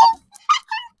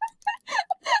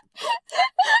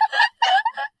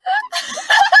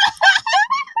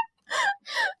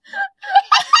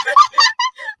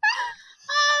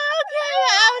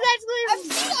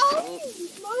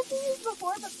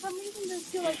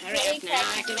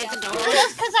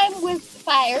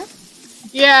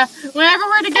Whenever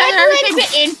we're together,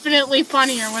 everything's infinitely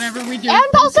funnier whenever we do. And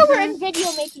also we're in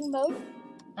video making mode.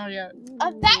 Oh yeah.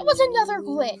 That was another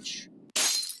glitch.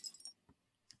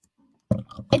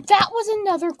 That was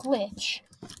another glitch.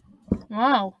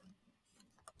 Wow.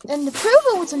 And to prove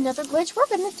it was another glitch, we're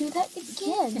gonna do that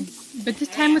again. But this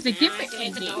time with a different Get the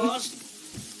ending. doors.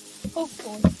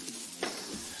 Hopefully.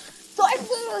 So I'm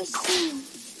gonna see.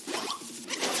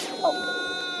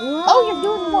 Oh, you're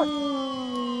doing work.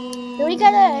 So we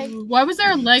gotta. Why was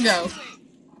there a Lego?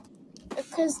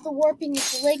 Because the warping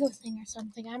is the Lego thing or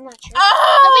something. I'm not sure.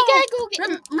 Oh! So we gotta go get.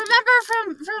 Remember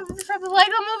from the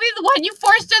Lego movie, the one you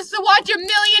forced us to watch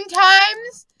 1,000,000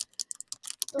 times?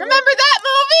 Remember that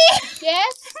movie?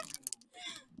 Yes.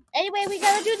 Anyway, we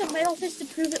gotta do the metal fist to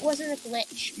prove it wasn't a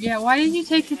glitch. Yeah, why did you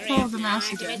take control of the mouse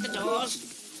Activate again? the doors.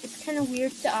 It's kind of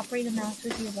weird to operate a mouse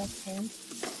with your left hand.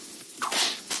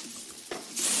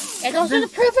 And also to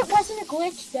prove it wasn't a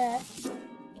glitch,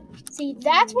 see,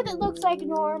 that's what it looks like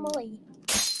normally.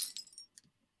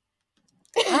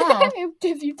 Oh.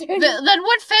 If you turn Then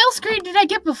what fail screen did I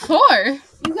get before?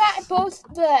 you got both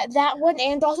that one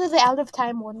and also the out of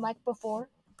time one like before.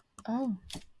 Oh.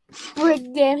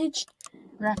 Brick damage.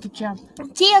 Rapid jump.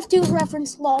 TF2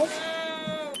 reference lol.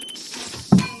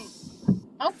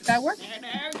 Oh, that worked.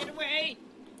 No, get away.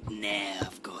 Now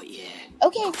I've got you.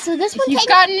 Okay, so this one He's takes.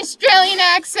 got an Australian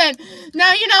accent.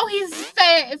 Now you know he's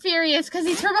furious because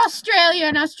he's from Australia,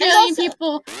 and Australian also-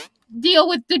 people deal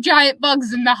with the giant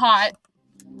bugs in the hot.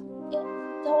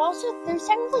 So also, there's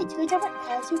technically 2 different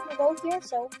paths you can go here,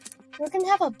 so we're gonna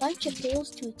have a bunch of fields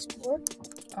to explore.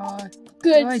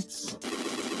 Good.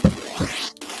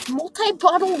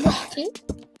 Multi-bottle rocket.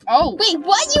 Oh. Wait,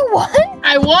 what? You won?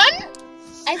 I won?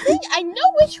 I think I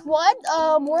know which one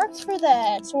works for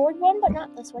the sword one, but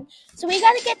not this one. So we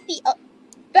gotta get the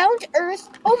bound earth.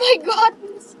 Oh my god!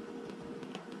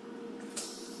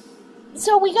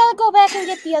 So we gotta go back and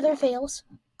get the other fails.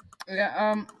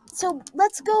 Yeah, So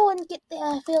let's go and get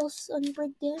the fails on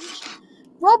break damage.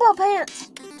 Robo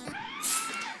pants.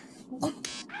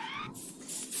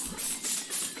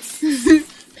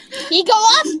 He go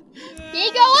up.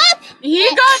 He go up. He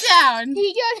go down.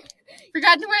 He go.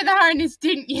 Forgot to wear the harness,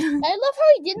 didn't you? I love how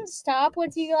he didn't stop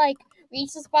once he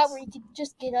reached the spot where you could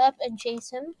just get up and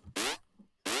chase him.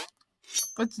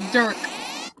 What's Dirk?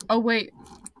 Oh wait.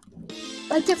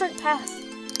 A different path.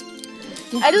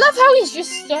 I love how he's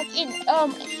just stuck in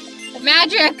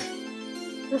Magic.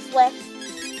 reflect.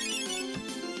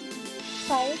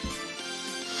 Fire.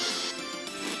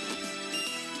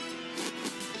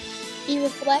 He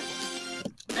reflects.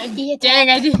 He attack. Dang,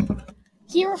 I did.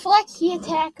 He reflects. He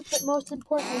attack. But most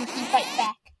importantly, he fight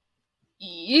back.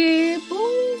 Yeah,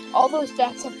 boy. All those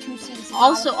decks have 2 C's.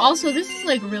 Also, this is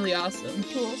like really awesome.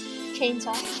 Tools.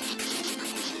 Chainsaw.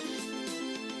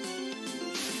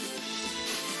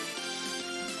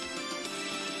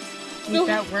 Think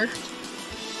that worked?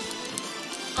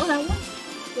 Oh, that one.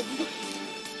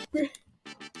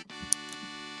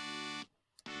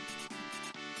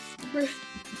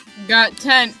 Got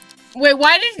 10. Wait,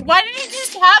 why did he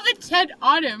just have a 10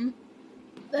 on him?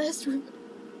 That's true.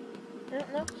 I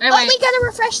don't know. Hey, Oh, wait. we gotta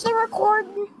refresh the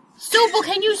recording. Sobol,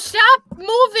 can you stop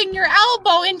moving your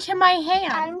elbow into my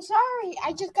hand? I'm sorry.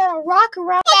 I just gotta rock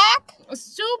around back.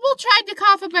 Sobol tried to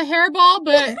cough up a hairball,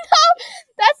 but No,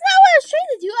 that's not what I was trying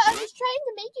to do. I was trying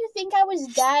to make you think I was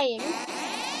dying.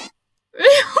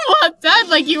 well, it sounded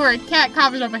like you were a cat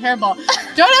coughing up a hairball.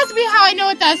 Don't ask me how I know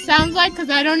what that sounds like, because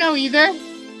I don't know either.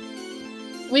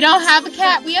 We don't have a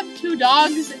cat. We have 2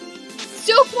 dogs.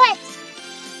 Suplex.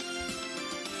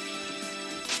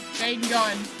 Chain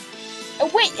going. Oh,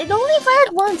 wait, it only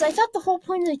fired once. I thought the whole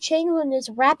point of the chain gun is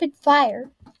rapid fire.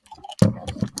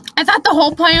 I thought the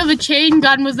whole point of the chain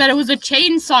gun was that it was a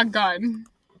chainsaw gun.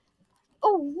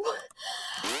 Oh,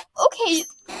 okay.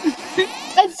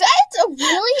 That's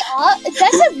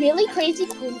a really crazy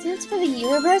coincidence for the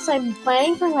universe I'm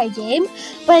planning for my game,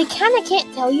 but I kind of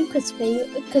can't tell you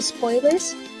because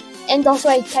spoilers, and also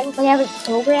I technically haven't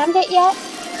programmed it yet.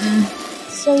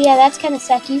 So yeah, that's kind of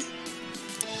sucky.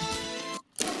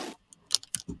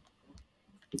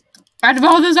 Out of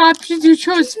all those options, you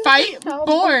chose fight?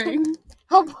 Boring.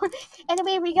 Oh boy.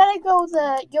 Anyway, we gotta go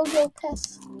the yo-yo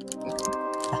test.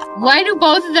 Why do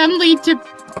both of them lead to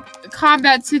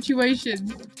combat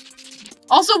situations?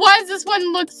 Also, why does this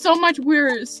one look so much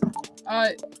worse?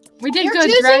 We did You're good,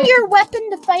 choosing right? your weapon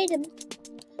to fight him.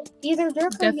 Either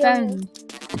Dirk or yo-yo. Defend.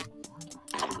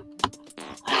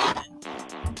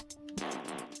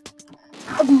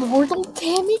 Mortal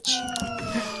damage?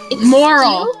 It's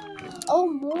Moral. steel? Oh,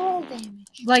 moral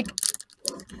damage. Like,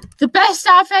 the best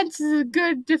offense is a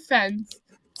good defense.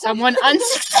 Someone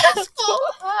unsuccessful.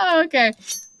 Oh, okay.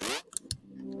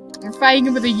 We're fighting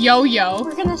him with a yo-yo.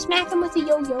 We're gonna smack him with a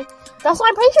yo-yo. Also,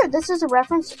 I'm pretty sure this is a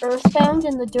reference to Earthbound,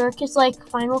 and the Dirk is like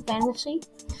Final Fantasy.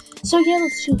 So yeah,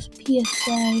 let's choose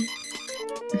PSA.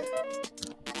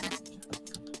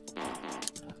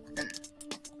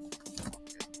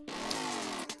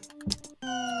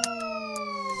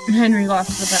 Henry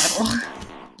lost the battle.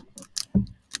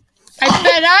 I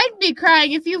bet I'd be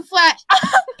crying if you flat.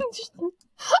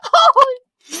 Oh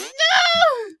No!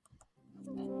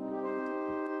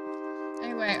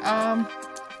 Anyway,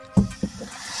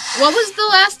 what was the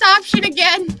last option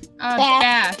again?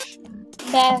 Bash.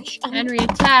 Bash. Henry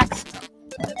attacks.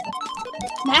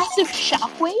 Massive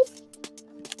shockwave?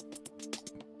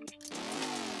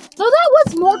 So that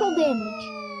was mortal damage.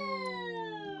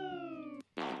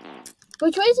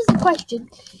 Which raises the question: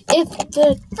 if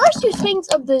the first two swings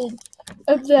of the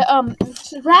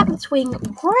rapid swing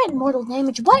weren't mortal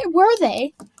damage, what were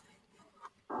they?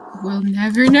 We'll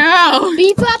never know.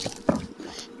 Beef up!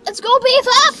 Let's go beef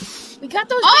up! We got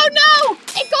those. Oh no!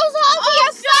 It goes all to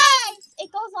your sides.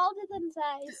 It goes all to them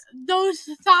thighs. Those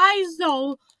thighs,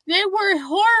 though, they were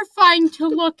horrifying to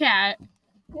look at.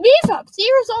 Beef up. See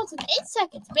results in 8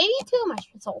 seconds. Maybe too much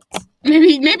results.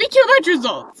 Maybe too much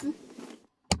results.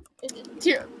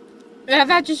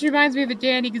 That just reminds me of a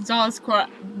Danny Gonzalez quote.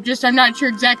 Just I'm not sure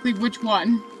exactly which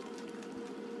one.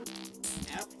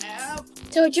 Ow, ow.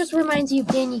 So it just reminds you of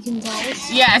Danny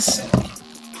Gonzalez. Yes.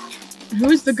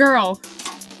 Who's the girl?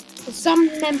 Some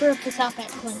member of the South Park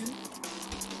clan.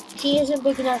 She isn't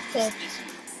big enough to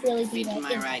really be Feed that my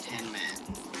good. right-hand man.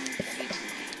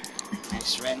 I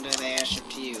surrender the airship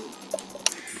to you.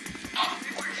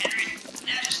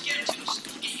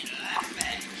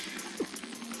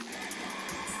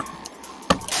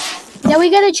 Now we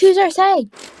gotta choose our side.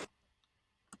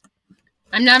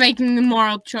 I'm not making the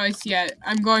moral choice yet.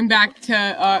 I'm going back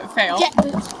to fail. Jet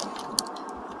boots.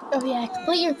 Oh yeah, I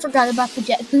completely forgot about the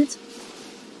jet boots.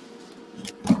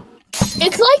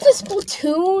 It's like the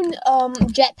Splatoon,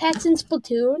 jetpacks in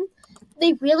Splatoon.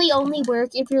 They really only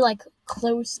work if you're like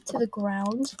close to the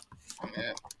ground.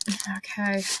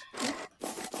 Okay.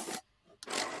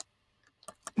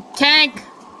 Tank!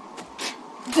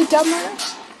 The dumber.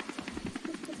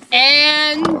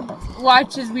 And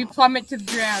watch as we plummet to the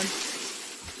ground.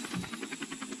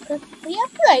 Perfectly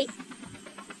upright.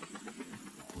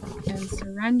 And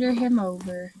surrender him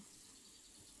over.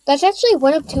 That's actually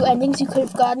one of 2 endings you could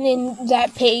have gotten in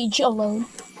that page alone.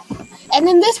 And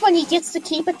in this one, he gets to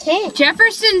keep a tank.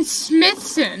 Jefferson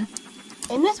Smithson.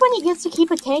 In this one, he gets to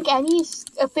keep a tank, and he's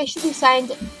officially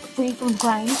signed free from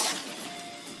crime.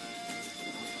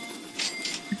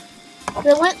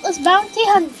 Relentless bounty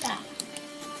hunter.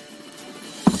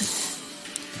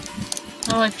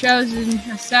 Oh, I've chosen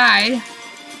a side.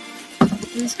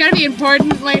 It's gonna be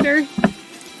important later.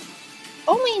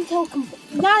 Only until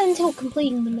not until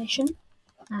completing the mission.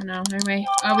 Oh no, anyway.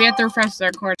 Oh, we have to refresh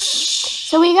our court.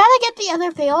 So we gotta get the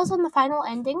other fails on the final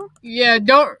ending. Yeah,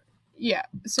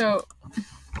 so...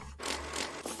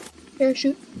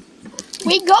 Parachute.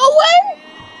 We going?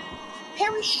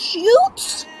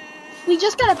 Parachutes? We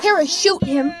just gotta parachute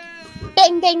him.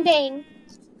 Bang, bang, bang.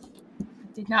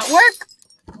 Did not work.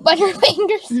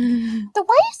 Butterfingers.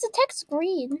 Why is the text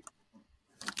green?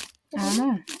 I don't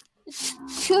know.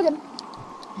 Shoot him.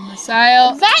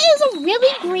 Missile. That is a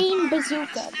really green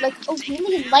bazooka. Like a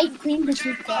really light green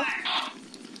bazooka.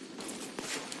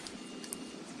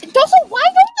 Why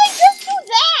don't they just do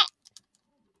that?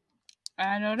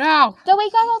 I don't know. So we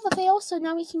got all the fails, so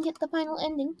now we can get the final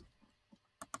ending.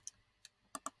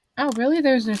 Oh, really?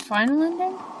 There's a final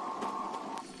ending?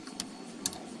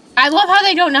 I love how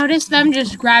they don't notice them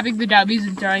just grabbing the W's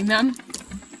and throwing them.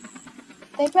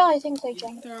 They probably think they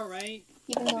jumped. They're alright.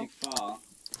 Even though Big fall.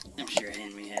 I'm sure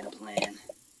Henry had a plan.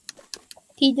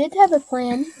 he did have a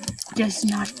plan. Just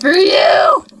not for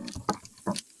you!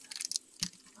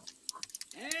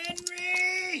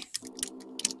 Henry!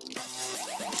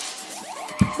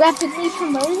 Rapidly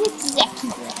promoted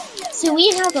executive. So we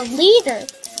have a leader.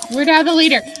 We're now the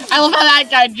leader. I love how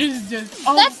that guy just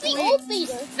oh, That's the old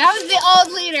leader. That was the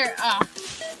old leader. Oh.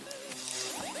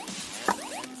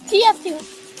 TF2.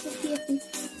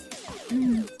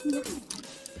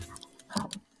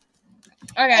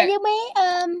 Okay. Anyway,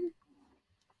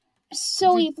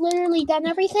 so we've literally done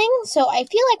everything, so I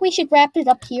feel like we should wrap it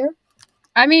up here.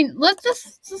 I mean, let's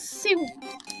just see.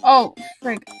 Oh,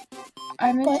 frick.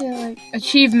 I meant to, like,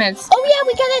 achievements. Oh yeah,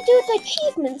 we gotta do the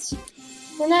achievements.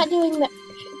 We're not doing the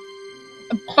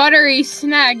Buttery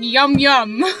snack, yum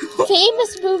yum.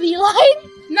 famous movie line.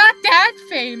 Not that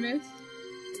famous.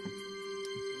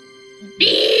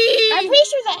 Beep! I'm pretty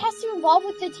sure that has to involve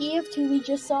with the TF2 we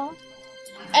just saw.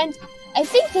 And I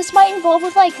think this might involve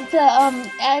with, like, the,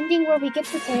 ending where we get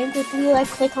the tank if we, like,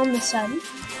 click on the sun.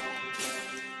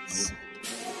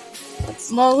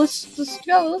 Well, let's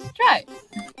go. Let's try.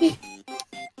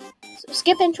 So,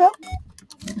 skip intro.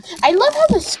 I love how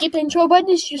the skip intro button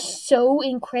is just so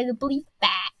incredibly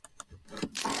fat.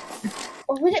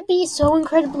 Or would it be so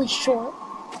incredibly short?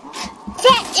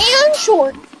 Fat and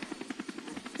short!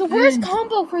 The worst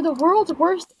combo for the world's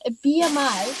worst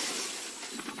BMI.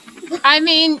 I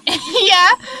mean,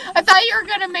 yeah. I thought you were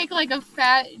gonna make like a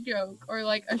fat joke or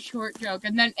like a short joke,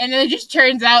 and then it just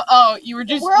turns out, oh, you were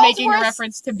just making a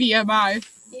reference to BMI.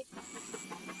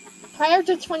 Prior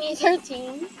to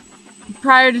 2013.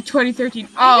 Prior to 2013.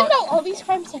 Oh. Even though all these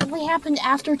crimes technically happened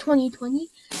after 2020.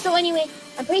 So anyway,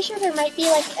 I'm pretty sure there might be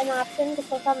like an option to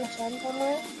click on the sun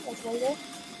somewhere, like later.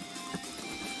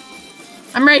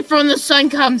 I'm ready for when the sun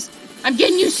comes. I'm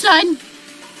getting you, sun.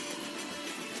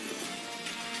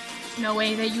 No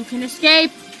way that you can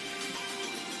escape.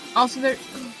 Also, there.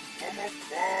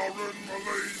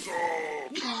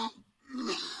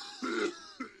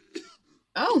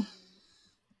 Oh.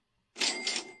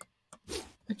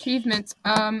 Achievements.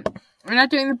 We're not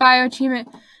doing the bio achievement.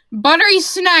 Buttery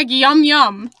snack, yum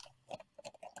yum.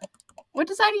 What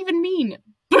does that even mean?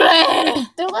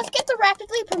 So let's get the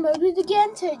rapidly promoted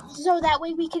again, so that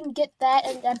way we can get that.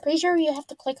 And I'm pretty sure you have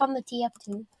to click on the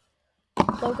TF2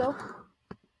 logo.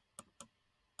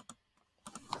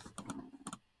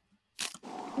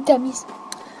 Dummies.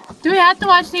 Do we have to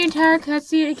watch the entire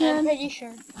cutscene again? I'm pretty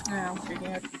sure. No,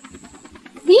 forget.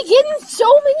 We getting so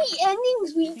many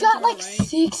endings. We got like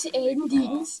 6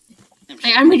 endings.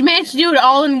 And we managed to do it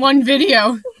all in one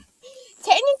video.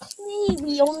 Technically,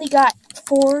 we only got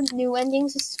 4 new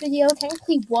endings this video.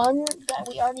 Technically, 1 that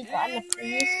we already got in the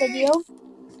previous video.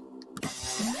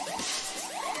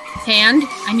 Hand,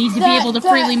 I need to be able to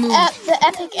freely move. The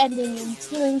epic ending in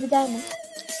stealing the diamond.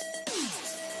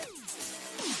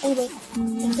 Anyway,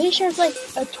 I'm pretty sure it's like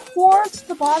towards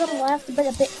the bottom left, but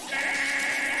a bit.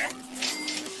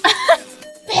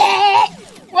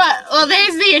 Well,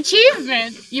 there's the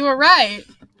achievement. You were right.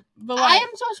 I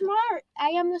am so smart. I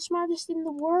am the smartest in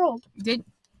the world. Okay.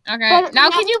 Now,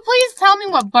 can you please tell me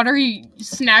what buttery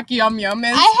snack yum yum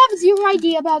is? I have 0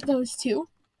 idea about those two.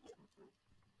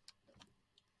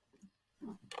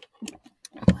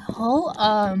 Well,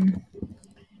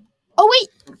 Oh wait,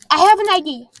 I have an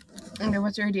idea. Okay,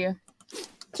 what's your idea?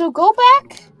 So go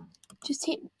back. Just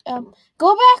hit.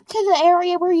 Go back to the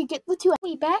area where you get the 2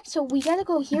 way back. So we gotta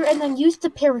go here and then use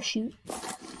the parachute.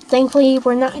 Thankfully,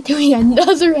 we're not doing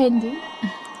another ending.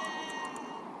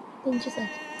 Then just like.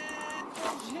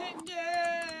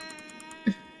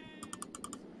 It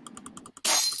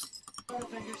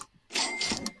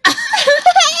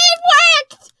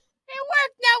worked! It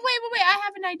worked! Now, wait. I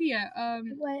have an idea.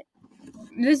 What?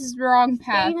 This is the wrong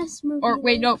path. Famous movie. Or,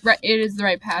 wait, no, it is the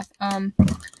right path. I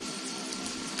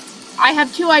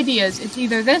have 2 ideas. It's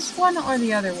either this one or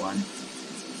the other one.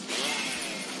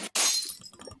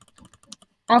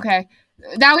 Okay.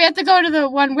 Now we have to go to the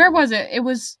one, where was it? It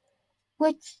was...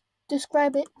 Which?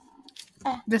 Describe it.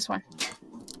 This one.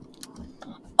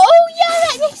 Oh, yeah,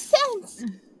 that makes sense!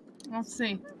 Let's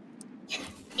see.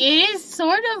 It is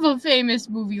sort of a famous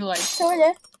movie, like...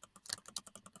 Sorta.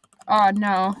 Oh,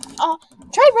 no.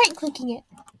 Try right-clicking it.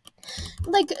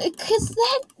 Like, cause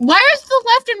that... Why does the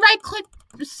left and right click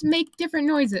make different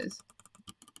noises?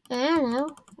 I don't know.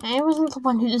 I wasn't the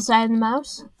one who decided the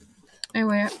mouse.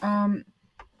 Anyway,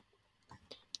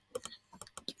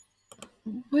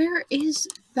 where is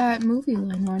that movie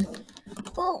line one?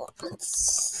 Oh, let's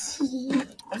see.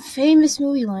 A famous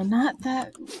movie line, not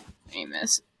that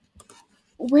famous.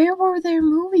 Where were their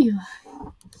movie lines?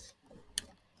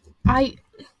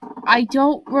 I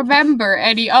don't remember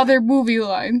any other movie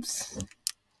lines.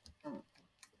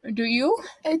 Do you?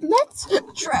 Let's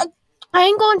try. I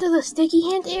ain't going to the sticky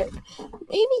hand area.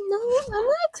 Maybe no, I'm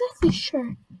not exactly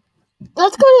sure.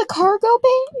 Let's go to the cargo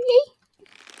bay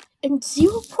and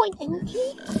 0 point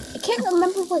energy. I can't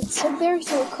remember what it said there,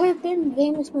 so it could have been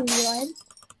famous movie line.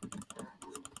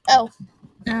 Oh.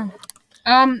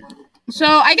 So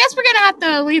I guess we're gonna have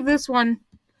to leave this one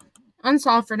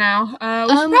unsolved for now.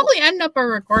 We should probably end up our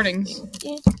recordings.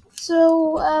 Yeah.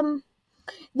 So,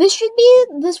 this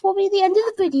will be the end of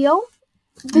the video.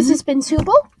 This has been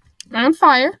Sobol. I'm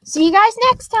Fire. See you guys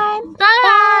next time.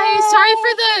 Bye! Sorry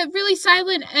for the really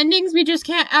silent endings. We just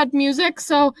can't add music,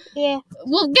 so yeah,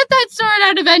 we'll get that sorted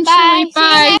out eventually. Bye.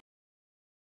 Bye.